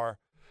that far.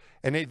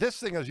 And this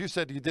thing, as you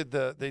said, they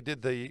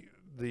did the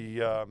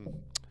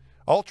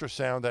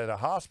ultrasound at a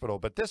hospital,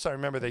 but this I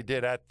remember they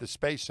did at the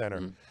Space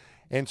Center.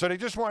 And so they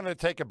just wanted to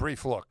take a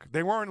brief look.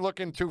 They weren't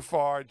looking too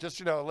far. Just,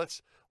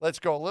 let's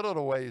go a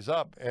little ways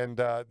up. And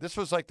this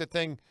was like the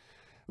thing.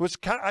 It was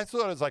I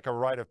thought it was like a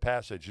rite of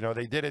passage.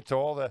 They did it to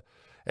all the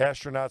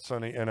astronauts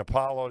in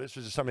Apollo. This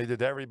was just something they did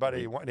to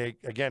everybody. They want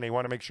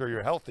to make sure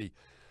you're healthy.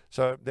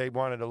 So they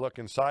wanted to look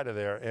inside of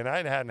there. And I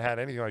hadn't had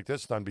anything like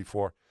this done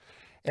before.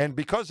 And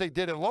because they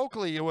did it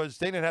locally,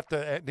 they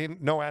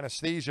didn't no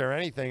anesthesia or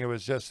anything. It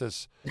was just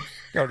this,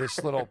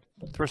 this little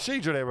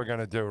procedure they were going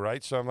to do,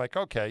 right? So I'm like,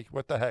 okay,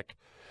 what the heck?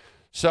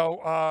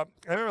 So I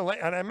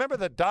remember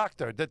the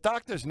doctor. The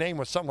doctor's name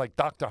was something like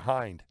Dr.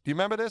 Hind. Do you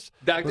remember this?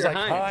 Dr. It was like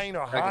Hind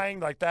or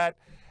Hind, like that.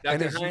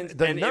 Dr. And Hind,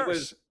 the and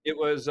nurse. it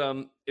was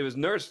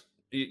nurse.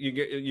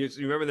 You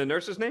remember the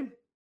nurse's name?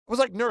 It was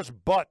like Nurse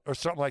Butt or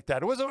something like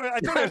that. I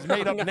thought it was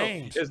made up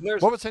names.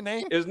 What was her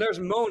name? It was Nurse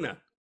Mona.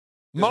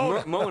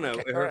 Mona.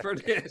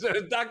 Okay, So it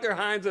was Dr.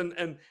 Hines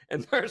and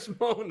Nurse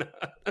Mona.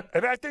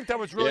 And I think that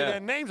was really their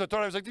names. I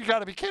thought, I was like, you got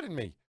to be kidding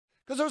me.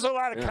 Because there was a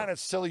lot of kind of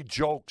silly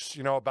jokes,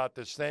 about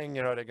this thing.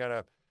 They're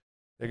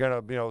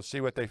gonna, see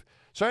what they.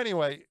 So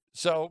anyway,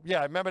 I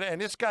remember that.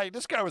 And this guy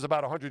was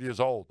about 100 years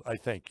old, I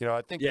think.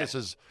 I think this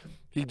is,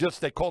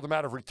 they called him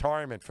out of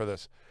retirement for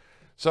this.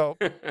 So,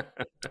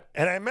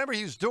 and I remember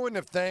he was doing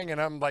the thing,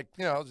 and I'm like,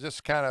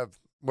 just kind of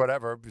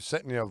whatever,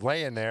 sitting,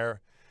 laying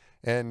there,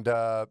 and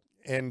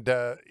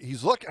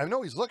he's looking. I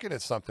know he's looking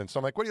at something. So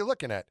I'm like, what are you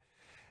looking at?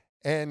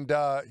 And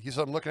he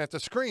said, I'm looking at the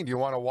screen. Do you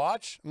want to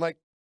watch? I'm like,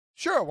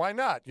 sure, why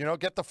not?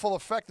 Get the full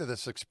effect of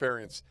this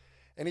experience.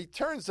 And he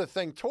turns the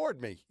thing toward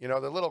me, and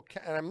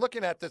I'm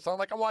looking at this. I'm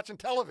like, I'm watching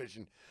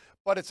television,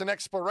 but it's an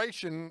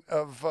exploration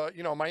of,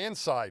 my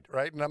inside,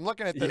 right? And I'm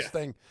looking at this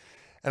thing,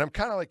 and I'm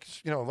kind of like,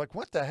 like,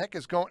 what the heck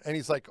is going? And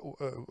he's like,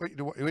 what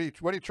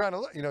are you trying to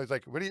look? He's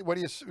like, what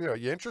are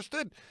you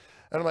interested?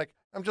 And I'm like,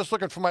 I'm just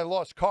looking for my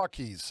lost car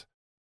keys.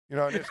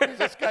 And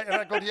this guy, and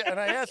I go, and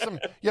I asked him,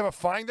 you ever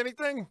find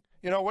anything?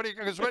 What do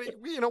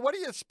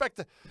you expect?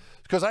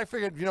 Because I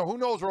figured, who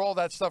knows where all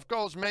that stuff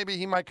goes? Maybe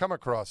he might come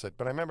across it.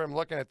 But I remember him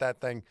looking at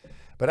that thing.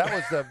 But that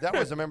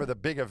was, I remember the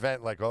big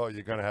event. Like, oh,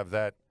 you're going to have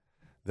that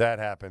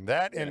happen.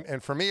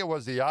 And for me, it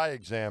was the eye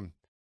exam,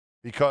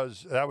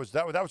 because that was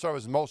what I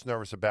was most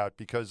nervous about,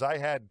 because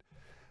I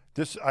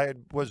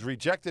was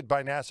rejected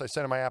by NASA. I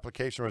sent in my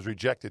application, was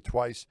rejected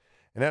twice,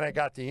 and then I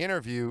got the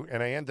interview,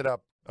 and I ended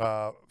up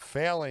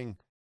failing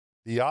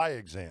the eye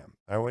exam.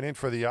 I went in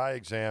for the eye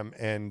exam,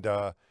 and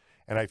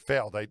I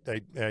failed. I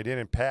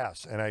didn't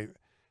pass, and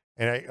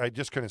and I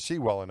just couldn't see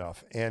well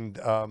enough. And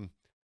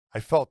I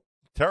felt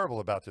terrible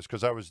about this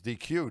because I was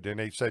DQ'd, and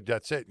they said,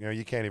 that's it.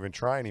 You can't even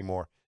try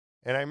anymore.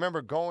 And I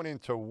remember going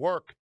into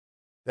work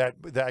that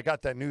I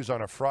got that news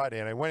on a Friday,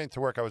 and I went into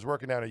work. I was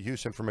working down at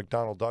Houston for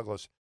McDonnell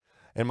Douglas,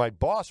 and my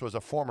boss was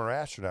a former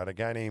astronaut, a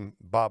guy named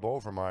Bob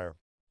Overmeyer.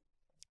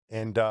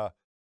 And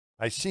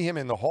I see him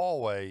in the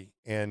hallway,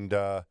 and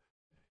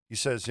he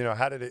says,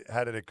 how did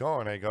it go?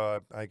 And I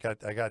go, I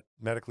got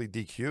medically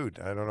DQ'd.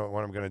 I don't know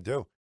what I'm going to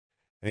do.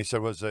 And he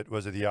said, was it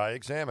the eye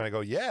exam? And I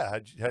go, yeah.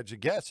 How'd you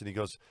guess? And he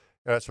goes,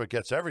 that's what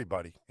gets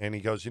everybody. And he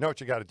goes, you know what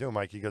you got to do,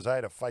 Mike? He goes, I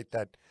had to fight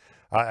that.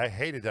 I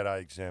hated that eye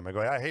exam. I go,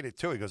 I hate it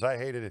too. He goes, I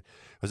hated it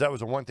because that was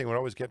the one thing would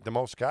always get the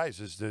most guys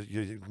is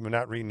you're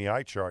not reading the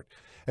eye chart.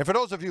 And for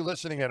those of you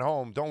listening at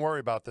home, don't worry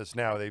about this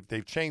now.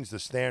 They've changed the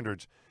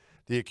standards.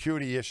 The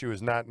acuity issue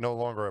is no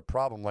longer a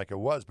problem like it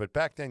was. But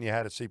back then you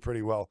had to see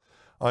pretty well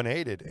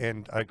unaided.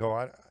 And I go,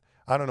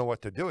 I don't know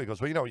what to do. He goes,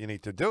 well, you know what you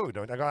need to do.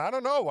 I go, I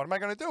don't know. What am I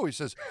going to do?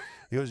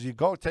 He goes, you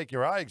go take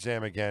your eye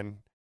exam again.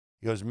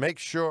 He goes, make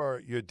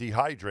sure you're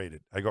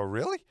dehydrated. I go,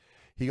 really?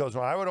 He goes,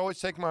 well, I would always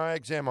take my eye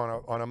exam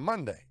on a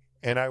Monday,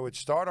 and I would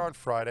start on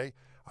Friday.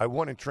 I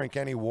wouldn't drink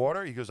any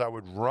water. He goes, I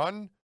would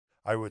run.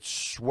 I would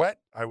sweat.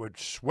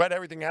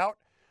 Everything out.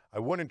 I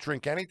wouldn't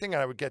drink anything,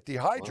 and I would get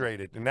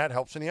dehydrated, and that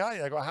helps in the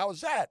eye. I go, how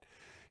is that?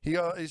 He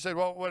said,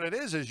 well, what it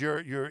is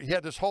he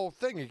had this whole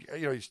thing.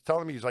 He's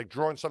telling me he's like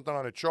drawing something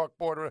on a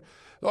chalkboard.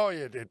 Oh,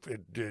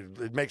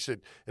 it makes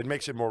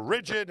it more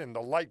rigid, and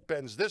the light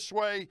bends this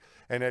way,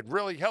 and it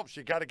really helps.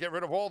 You got to get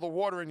rid of all the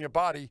water in your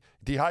body,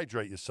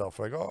 dehydrate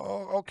yourself. I go,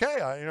 oh, okay,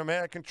 maybe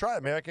I can try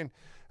it. Maybe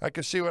I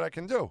can see what I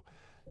can do.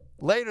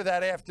 Later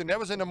that afternoon, that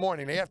was in the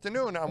morning. The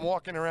afternoon, I'm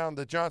walking around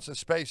the Johnson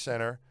Space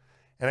Center,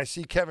 and I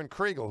see Kevin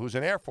Kriegel, who's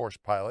an Air Force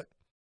pilot.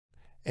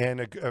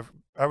 And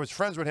I was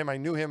friends with him. I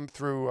knew him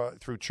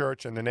through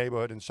church and the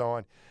neighborhood and so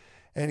on.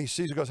 And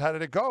he goes, how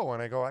did it go?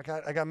 And I go, I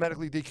got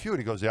medically DQ'd.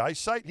 He goes, the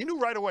eyesight? He knew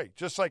right away,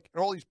 just like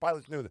all these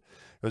pilots knew. It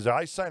was the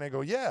eyesight. And I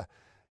go, yeah.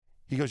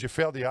 He goes, you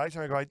failed the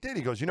eyesight? I go, I did.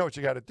 He goes, you know what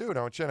you got to do,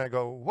 don't you? And I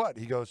go, what?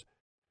 He goes,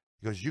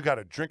 you got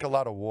to drink a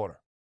lot of water.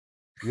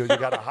 You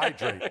got to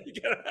hydrate.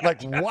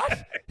 Like,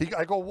 what?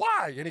 I go,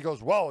 why? And he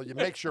goes, well, it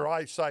makes your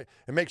eye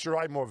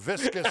more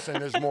viscous,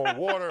 and there's more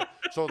water,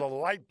 so the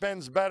light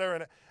bends better.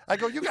 And I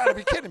go, you got to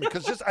be kidding me,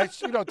 because I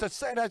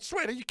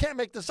swear, you can't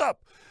make this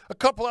up. A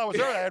couple hours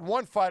earlier, I had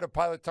one fighter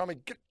pilot tell me,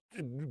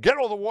 get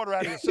all the water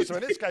out of your system.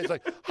 And this guy's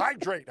like,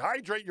 hydrate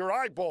your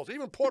eyeballs.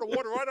 Even pour the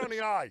water right on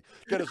the eye.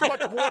 Get as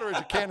much water as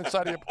you can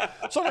inside of your.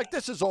 So I'm like,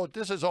 this is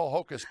all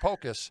hocus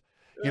pocus.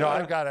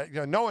 I've got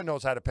to, no one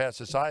knows how to pass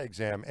this eye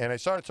exam. And I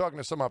started talking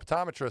to some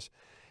optometrists,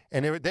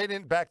 and they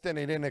didn't, back then,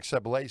 they didn't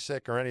accept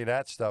LASIK or any of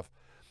that stuff.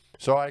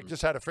 So I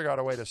just had to figure out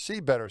a way to see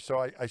better.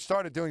 So I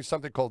started doing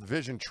something called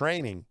vision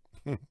training.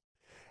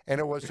 And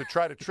it was to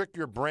try to trick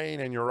your brain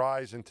and your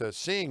eyes into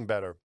seeing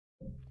better.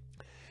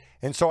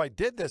 And so I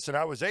did this, and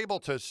I was able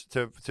to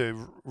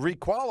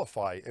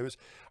requalify.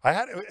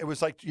 It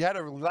was like you had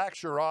to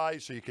relax your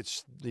eyes so you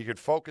could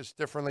focus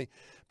differently.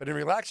 But in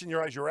relaxing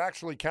your eyes, you're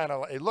actually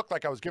it looked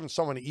like I was giving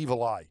someone an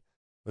evil eye.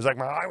 It was like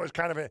my eye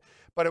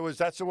was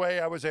that's the way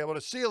I was able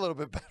to see a little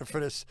bit better for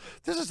this.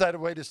 This is the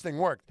way this thing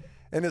worked.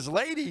 And this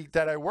lady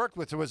that I worked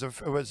with was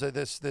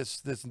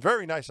this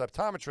very nice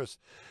optometrist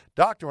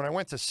doctor. When I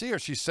went to see her,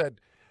 she said,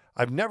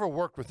 I've never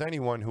worked with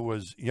anyone who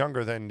was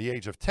younger than the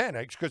age of 10,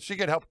 because she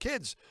could help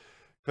kids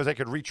because they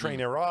could retrain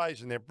their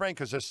eyes and their brain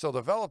because they're still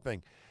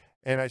developing.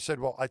 And I said,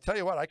 well, I tell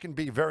you what, I can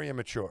be very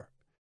immature.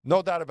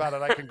 No doubt about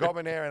it. I can go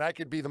in there and I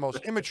could be the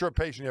most immature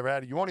patient you ever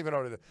had. You won't even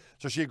know that.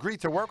 So she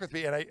agreed to work with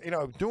me. And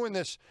doing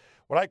this,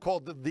 what I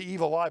called the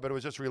evil eye, but it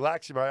was just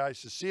relaxing my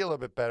eyes to see a little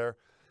bit better.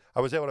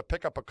 I was able to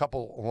pick up a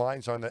couple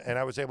lines and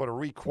I was able to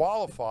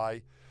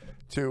requalify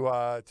to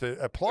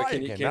apply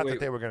again. Not that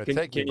they were going to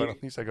take me, but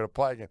at least I could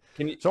apply again.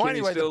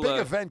 Anyway, the big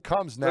event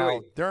comes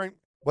now during.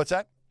 What's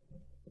that?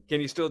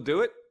 Can you still do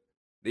it?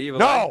 The evil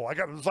no, eye?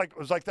 it was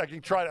like I can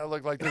try to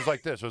look like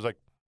this. It was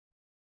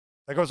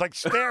like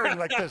staring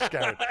like this,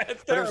 Gary.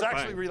 But it was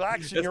actually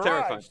relaxing your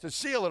eyes to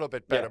see a little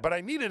bit better. Yeah. But I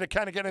needed to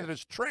kind of get into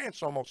this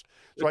trance almost,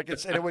 so I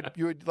could. And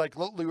you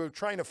were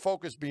trying to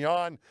focus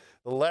beyond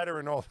the letter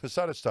and all this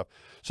other stuff.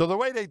 So the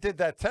way they did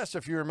that test,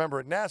 if you remember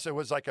at NASA,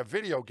 was like a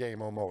video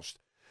game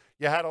almost.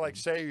 You had to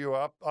say you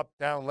up,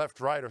 down, left,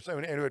 right, or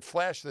something, and it would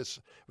flash this.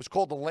 It was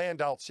called the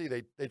Landau C.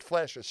 They'd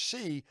flash a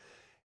C,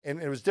 and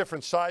it was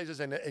different sizes,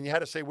 and you had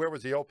to say where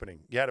was the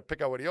opening. You had to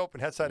pick out where the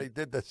opening. That's how they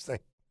did this thing.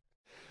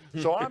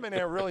 So I'm in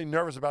there really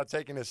nervous about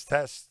taking this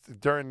test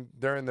during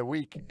the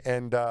week,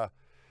 and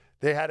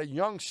they had a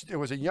young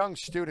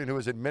student who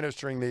was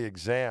administering the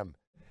exam,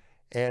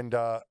 and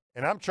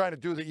I'm trying to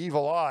do the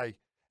evil eye,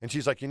 and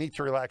she's like, you need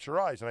to relax your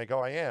eyes, and I go,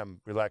 I am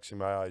relaxing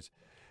my eyes.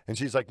 And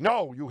she's like,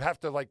 no, you have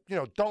to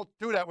don't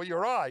do that with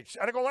your eyes.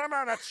 And I go, well,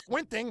 I'm not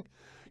squinting.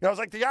 It's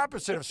like the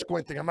opposite of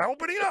squinting. I'm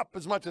opening up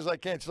as much as I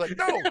can. She's like,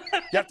 no, you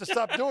have to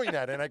stop doing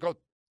that. And I go,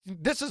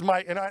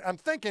 I'm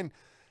thinking,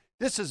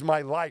 this is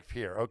my life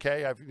here,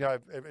 okay?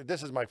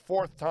 This is my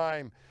fourth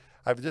time.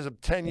 This is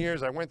 10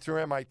 years. I went through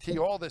MIT,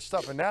 all this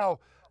stuff. And now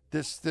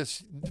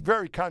this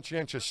very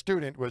conscientious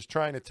student was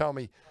trying to tell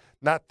me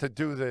not to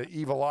do the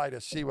evil eye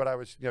to see what I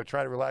was,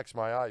 trying to relax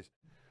my eyes.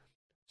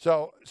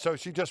 So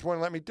she just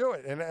wouldn't let me do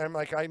it. And I'm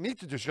like, I need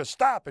to just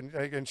stop.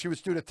 And she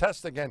would do the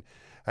test again.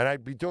 And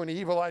I'd be doing the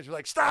evil eyes.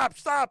 Like, stop.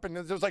 And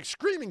there was like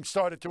screaming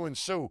started to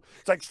ensue.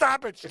 It's like,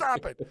 stop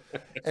it.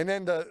 And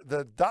then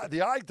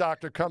the eye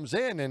doctor comes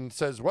in and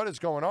says, what is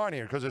going on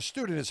here? Because a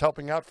student is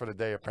helping out for the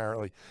day,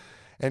 apparently.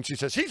 And she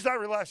says, he's not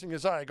relaxing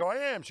his eye. I go, I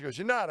am. She goes,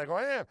 you're not. I go,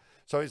 I am.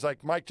 So he's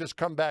like, Mike, just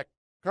come back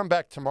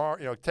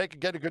tomorrow.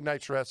 Get a good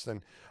night's rest,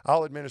 and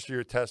I'll administer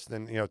your test.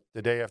 And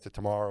the day after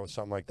tomorrow or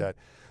something like that,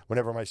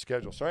 whenever my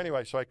schedule. So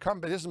anyway, I come.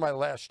 But this is my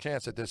last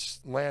chance at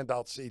this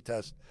Land-Alt-C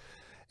test,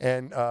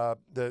 and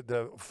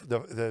the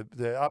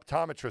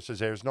optometrist is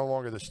there. Is no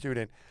longer the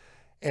student,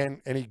 and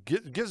he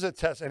gives a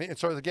test. And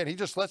so again, he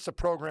just lets the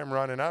program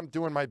run, and I'm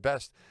doing my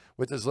best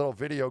with this little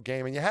video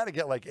game. And you had to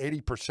get like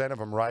 80% of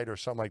them right or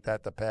something like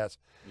that to pass.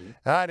 Mm-hmm.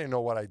 And I didn't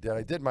know what I did.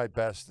 I did my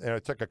best, and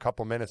it took a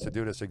couple minutes to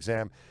do this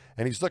exam.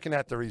 And he's looking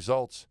at the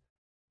results,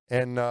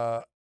 and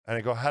I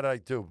go, "How did I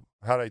do?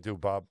 How did I do,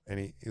 Bob?" And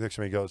he looks at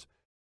me, and goes,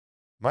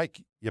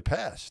 "Mike, you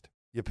passed.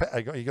 He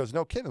goes,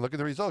 "No kidding. Look at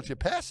the results. You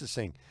passed this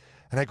thing."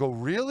 And I go,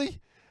 "Really?"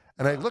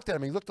 And I looked at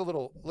him. He looked a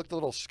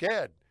little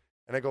scared.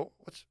 And I go,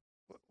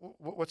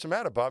 "What's the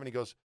matter, Bob?" And he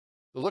goes,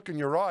 "The look in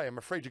your eye. I'm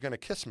afraid you're going to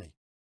kiss me."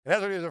 And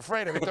that's what he was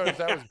afraid of. He thought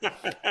that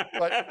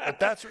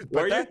was,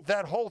 but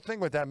that whole thing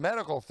with that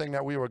medical thing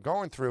that we were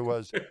going through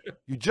was,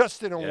 you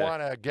just didn't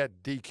want to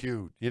get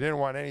DQ'd. You didn't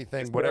want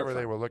anything, whatever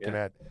they were looking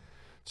at.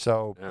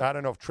 So I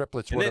don't know if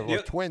triplets would have,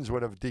 or twins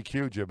would have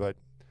DQ'd you, but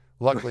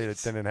luckily it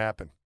didn't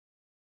happen.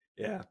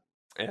 Yeah,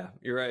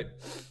 you're right.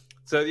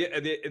 So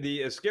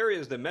the as scary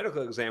as the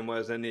medical exam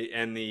was, and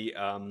the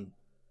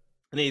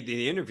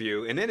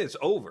interview, and then it's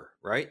over,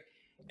 right?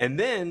 And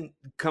then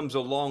comes a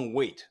long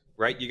wait.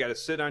 Right, you got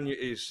to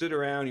you sit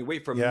around, you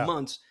wait for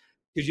months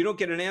because you don't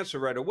get an answer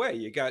right away.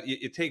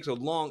 It takes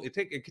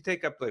it could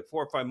take up like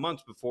 4 or 5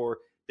 months before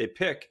they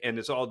pick, and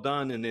it's all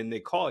done, and then they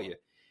call you.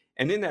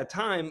 And in that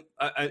time,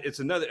 I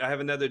have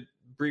another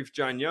brief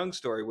John Young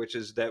story, which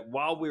is that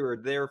while we were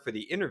there for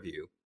the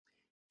interview,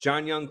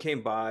 John Young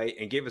came by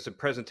and gave us a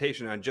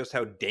presentation on just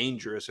how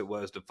dangerous it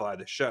was to fly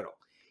the shuttle,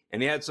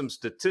 and he had some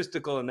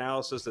statistical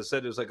analysis that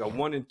said it was like a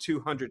 1 in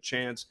 200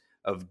 chance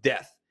of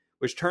death,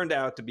 which turned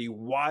out to be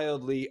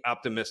wildly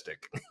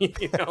optimistic,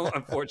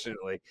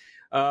 unfortunately.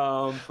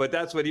 But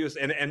that's what he was,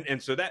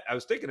 and so that I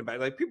was thinking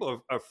about, like, people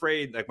are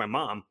afraid, like my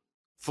mom,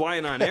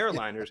 flying on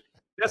airliners.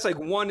 That's like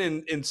 1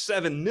 in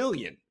 7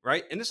 million,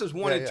 right? And this is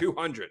 1 in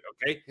 200.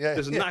 Okay, this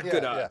is not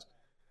good odds.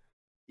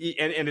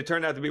 And it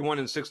turned out to be 1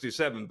 in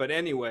 67. But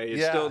anyway,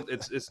 it's still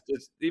it's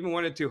even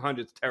 1 in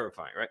 200 is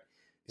terrifying, right?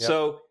 Yeah.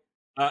 So.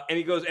 And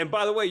he goes, and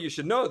by the way, you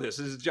should know this.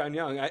 This is John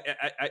Young.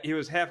 He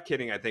was half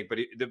kidding, I think, but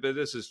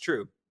this is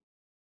true.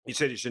 He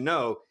said, you should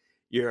know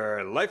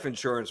your life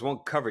insurance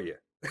won't cover you.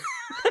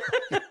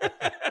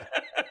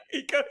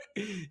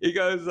 he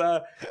goes,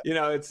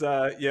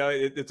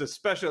 it's a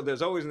special,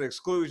 there's always an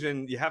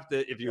exclusion. You have to,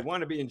 if you want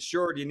to be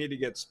insured, you need to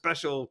get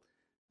special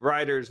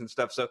riders and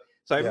stuff. So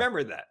I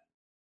remember that.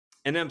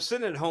 And I'm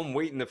sitting at home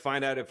waiting to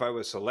find out if I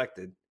was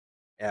selected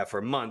for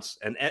months.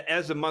 And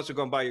as the months are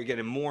going by, you're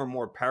getting more and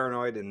more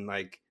paranoid and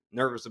like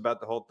nervous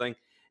about the whole thing.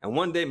 And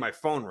one day my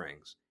phone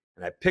rings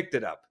and I picked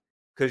it up.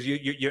 Because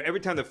you every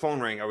time the phone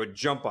rang, I would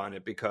jump on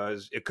it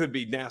because it could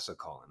be NASA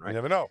calling, right? You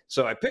never know.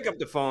 So I pick up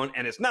the phone,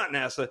 and it's not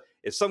NASA.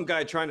 It's some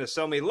guy trying to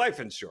sell me life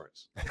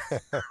insurance.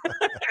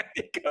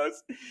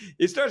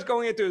 He starts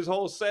going into his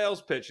whole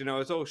sales pitch,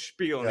 his whole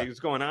spiel, and he's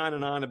going on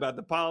and on about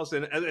the policy.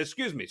 And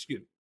excuse me.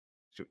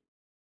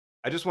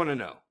 I just want to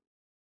know,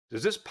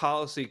 does this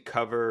policy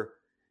cover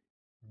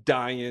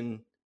dying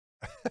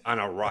on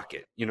a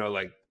rocket?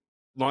 Like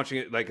launching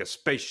it like a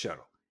space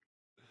shuttle?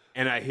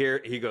 And I hear,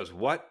 he goes,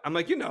 what? I'm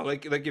like,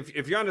 like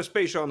if you're on a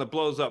space shuttle and it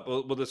blows up,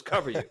 will this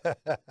cover you?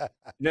 And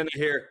then I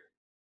hear,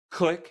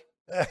 click.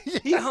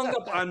 He hung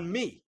up on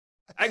me.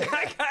 I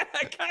got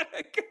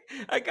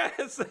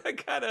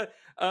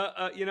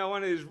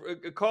one of these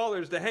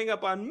callers to hang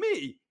up on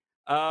me.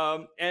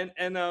 And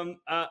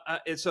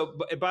so,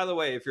 by the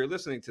way, if you're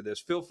listening to this,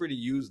 feel free to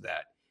use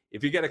that.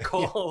 If you get a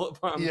call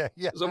from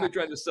somebody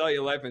trying to sell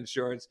you life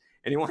insurance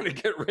and you want to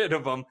get rid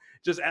of them,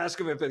 just ask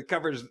them if it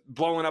covers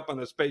blowing up on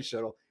the space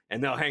shuttle,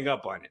 and they'll hang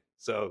up on you.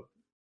 So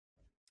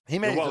he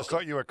may have just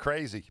thought you were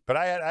crazy. But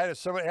I had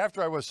somebody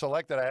after I was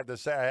selected. I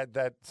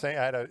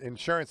had an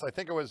insurance. I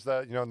think it was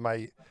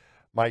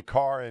my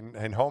car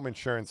and home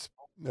insurance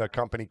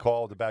company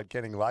called about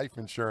getting life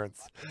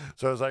insurance.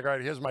 So I was like, all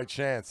right, here's my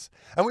chance.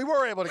 And we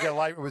were able to get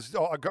life.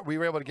 We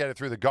were able to get it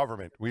through the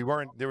government.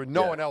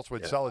 No one else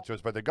would sell it to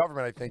us, but the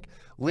government, I think,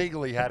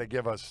 legally had to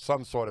give us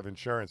some sort of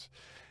insurance.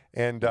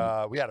 And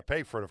we had to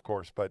pay for it, of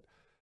course. But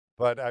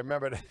I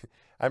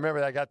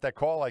remember I got that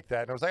call like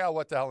that, and I was like, oh,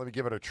 what the hell? Let me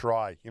give it a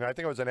try. I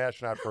think I was an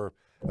astronaut for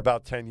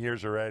about 10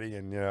 years already.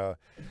 And,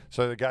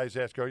 so the guys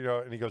ask,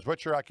 and he goes,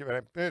 what's your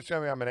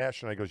occupation? I'm an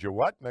astronaut. He goes, you're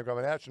what? And I go, I'm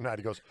an astronaut.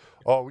 He goes,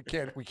 oh, we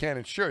can't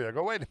insure you. I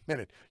go, wait a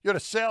minute. You're the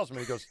salesman.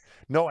 He goes,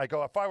 no. I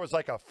go, if I was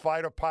like a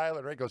fighter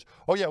pilot, he goes,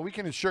 oh, yeah, we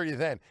can insure you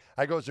then.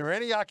 I go, is there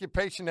any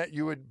occupation that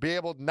you would be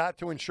able not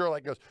to insure?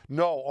 Like, he goes,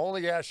 no,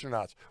 only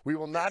astronauts. We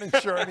will not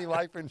insure any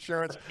life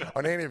insurance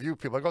on any of you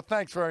people. I go,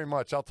 thanks very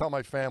much. I'll tell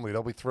my family.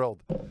 They'll be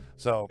thrilled.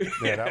 So,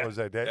 yeah, that was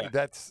it.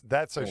 That's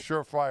a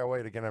surefire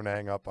way to get him to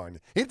hang up on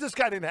you. This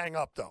guy didn't hang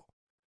up, though.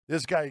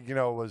 This guy,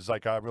 was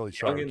like, I'm really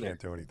sorry, I can't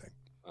do anything.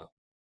 Wow.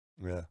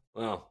 Yeah.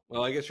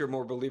 Well, I guess you're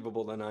more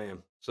believable than I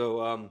am.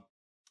 So,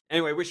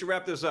 anyway, we should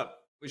wrap this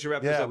up. We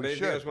Anything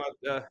should. else want,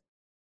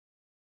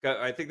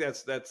 I think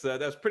that's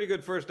pretty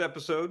good first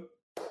episode.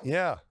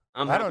 Yeah.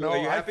 I don't know.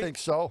 I think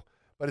so,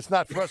 but it's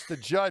not for us to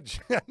judge.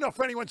 I don't know if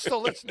anyone's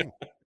still listening.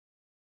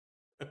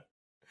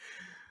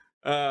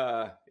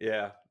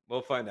 Yeah,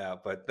 we'll find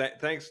out. But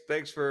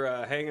thanks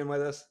for hanging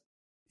with us.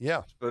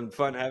 Yeah, it's been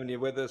fun having you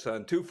with us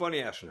on Two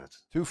Funny Astronauts.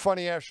 Two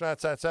Funny Astronauts.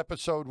 That's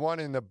episode 1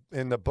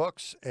 in the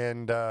books,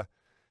 and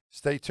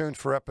stay tuned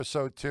for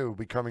episode 2,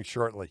 be coming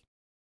shortly.